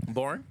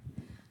 Boring.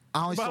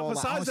 I only But saw, I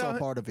besides only saw that-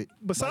 part of it.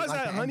 Besides Like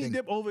that the honey ending.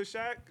 dip over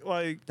Shaq,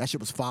 like That shit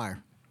was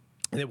fire.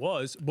 it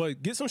was.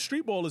 But get some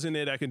street ballers in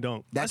there that can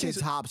dunk. I That seen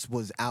shit's hops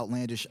was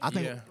outlandish. I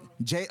think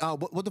Yeah.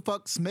 what the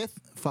fuck? Smith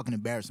fucking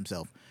embarrassed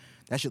himself.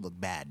 That shit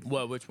looked bad.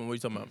 What? Which one? What are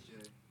you talking about?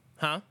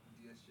 Huh?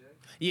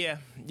 Yeah,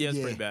 it's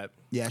pretty bad.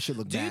 Yeah, that shit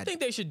looked Do bad. you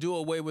think they should do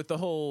away with the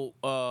whole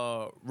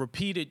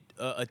repeated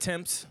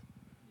attempts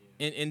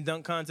in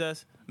dunk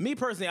contests? Me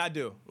personally, I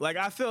do. Like,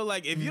 I feel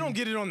like if you don't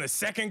get it on the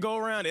second go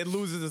around, it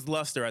loses its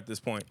luster at this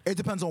point. It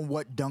depends on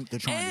what dunk they're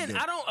trying And to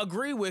do. I don't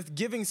agree with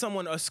giving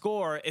someone a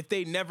score if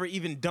they never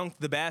even dunked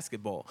the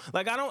basketball.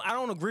 Like, I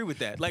don't agree with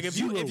that. Like, if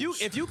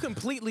you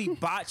completely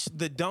botch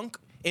the dunk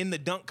in the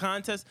dunk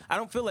contest, I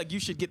don't feel like you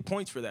should get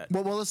points for that.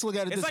 Well, let's look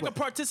at it It's this like way. a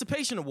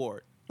participation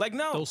award. Like,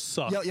 no. Those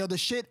suck. Yo, the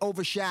shit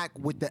over Shaq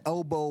with the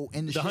elbow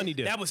in the shit. honey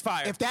dip. That was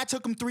fire. If that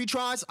took him 3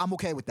 tries, I'm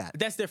okay with that.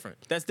 That's different.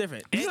 That's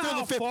different. Do you know Still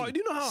how the 50. far? Do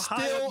you know how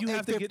high Still up you a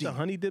have to get 50. to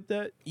honey dip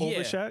that over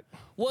Shaq?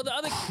 Well, the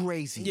other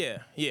Crazy.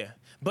 Yeah.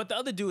 But the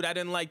other dude, I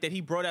didn't like that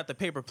he brought out the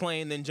paper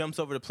plane, then jumps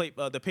over the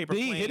paper Did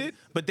he plane, hit it?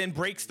 but then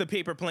breaks the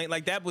paper plane.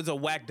 Like that was a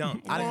whack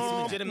dunk. I didn't see He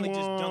that. legitimately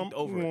just dunked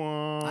over it.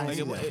 I Like,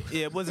 didn't see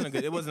that. it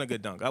wasn't a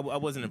good dunk. I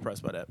wasn't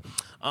impressed by that.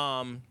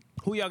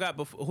 Who y'all got?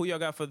 Who y'all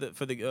got for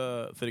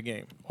the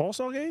game?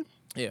 All-Star game?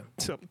 Yeah,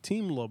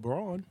 Team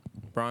LeBron.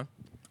 Bron.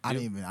 I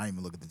didn't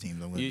even look at the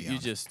teams. I'm gonna be You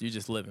honest.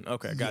 just living.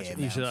 Okay, gotcha. Yeah, You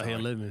man, should I'm out here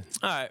sorry. living.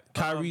 All right.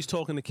 Kyrie's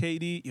talking to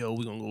KD. Yo,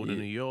 we're going to go to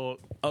New York.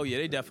 Oh yeah,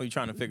 they definitely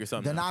trying to figure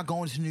something. They're out. not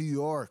going to New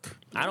York.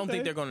 I don't Okay.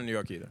 think they're going to New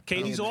York either.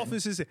 KD's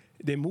office is,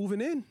 they're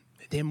moving in.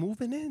 They're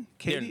moving in.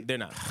 KD, They're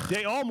not.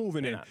 They are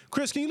moving in. not.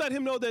 Chris, can you let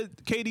him know that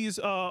KD's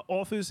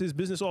office, his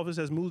business office,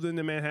 has moved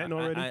into Manhattan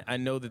already? I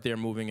know that they're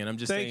moving, and I'm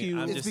just Thank saying. you.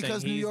 I'm It's It's just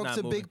because saying New he's York's not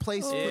a big moving.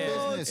 place for Yeah,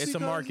 business. it's a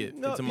market.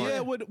 No, It's a market. Yeah,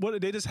 what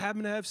they just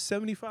happen to have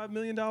 $75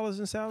 million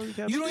in salary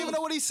cap. You don't even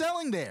know what he's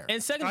selling there.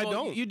 And second of I all,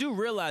 don't. you do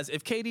realize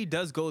if KD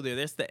does go there,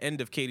 that's the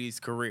end of KD's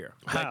career.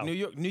 How? Like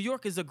New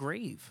York is a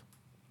grave.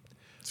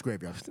 It's a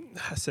graveyard.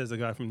 Says the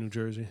guy from New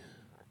Jersey.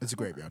 It's a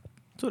graveyard.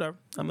 It's whatever.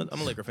 I'm a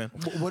Laker fan.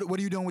 What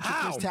are you doing with your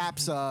Ow. Chris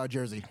Tapps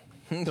jersey?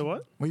 The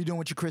what? What are you doing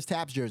with your Chris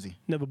Tapps jersey?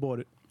 Never bought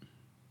it.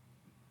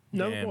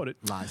 Never Damn. bought it.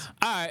 Lies.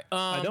 All right.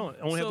 I don't.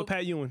 I only have so- a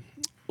Pat Ewing.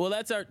 Well,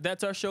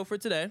 that's our show for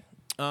today.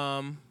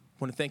 Want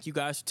to thank you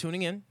guys for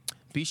tuning in.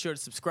 Be sure to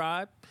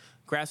subscribe.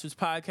 Grassroots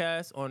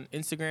Podcast on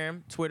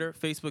Instagram, Twitter,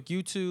 Facebook,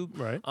 YouTube.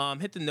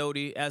 Right. Hit the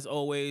noti as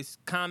always.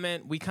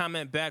 Comment. We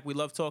comment back. We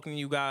love talking to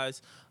you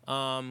guys.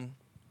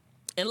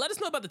 And let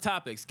us know about the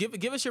topics.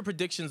 Give us your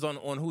predictions on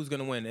who's going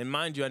to win. And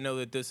mind you, I know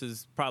that this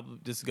is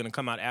going to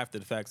come out after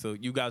the fact, so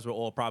you guys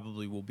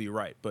will be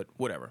right. But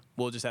whatever,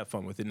 we'll just have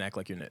fun with it and act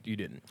like you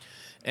didn't.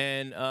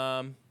 And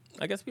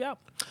I guess we out.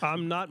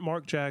 I'm not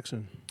Mark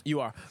Jackson. You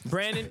are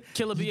Brandon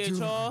Killer BH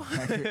Hall.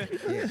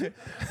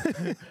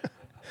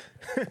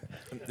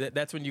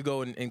 That's when you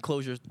go and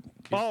close your.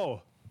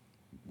 Oh.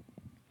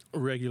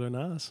 Regular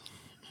Nas.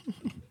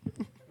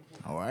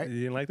 All right. You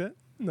didn't like that?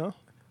 No?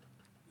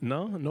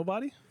 No?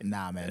 Nobody?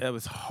 Nah, man. That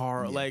was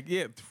hard. Like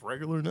it's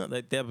regular nut.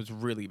 Like that was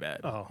really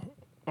bad. Oh.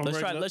 Let's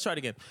try it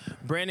again.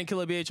 Brandon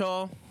Killer BH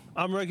Hall.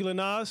 I'm Regular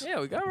Nas.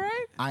 Yeah, we got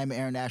right. I am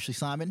Aaron Ashley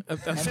Simon. And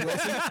Wilson.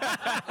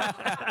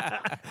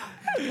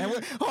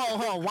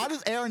 Hold on. Why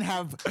does Aaron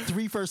have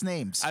 3 first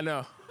names? I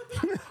know.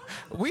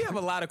 We have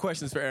a lot of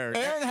questions for Aaron.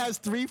 Aaron has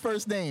 3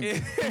 first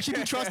names. Can she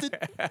be trusted?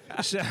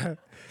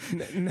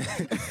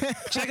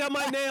 Check out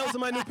my nails in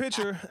my new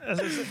picture. As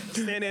I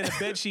stand in a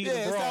bed sheet Yeah,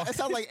 and a bra. it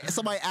sounds like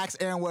somebody asked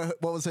Aaron what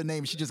was her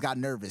name. She just got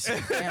nervous.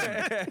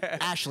 Aaron,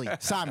 Ashley,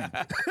 Simon.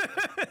 All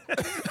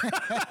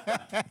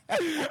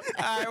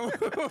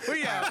right,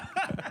 we out.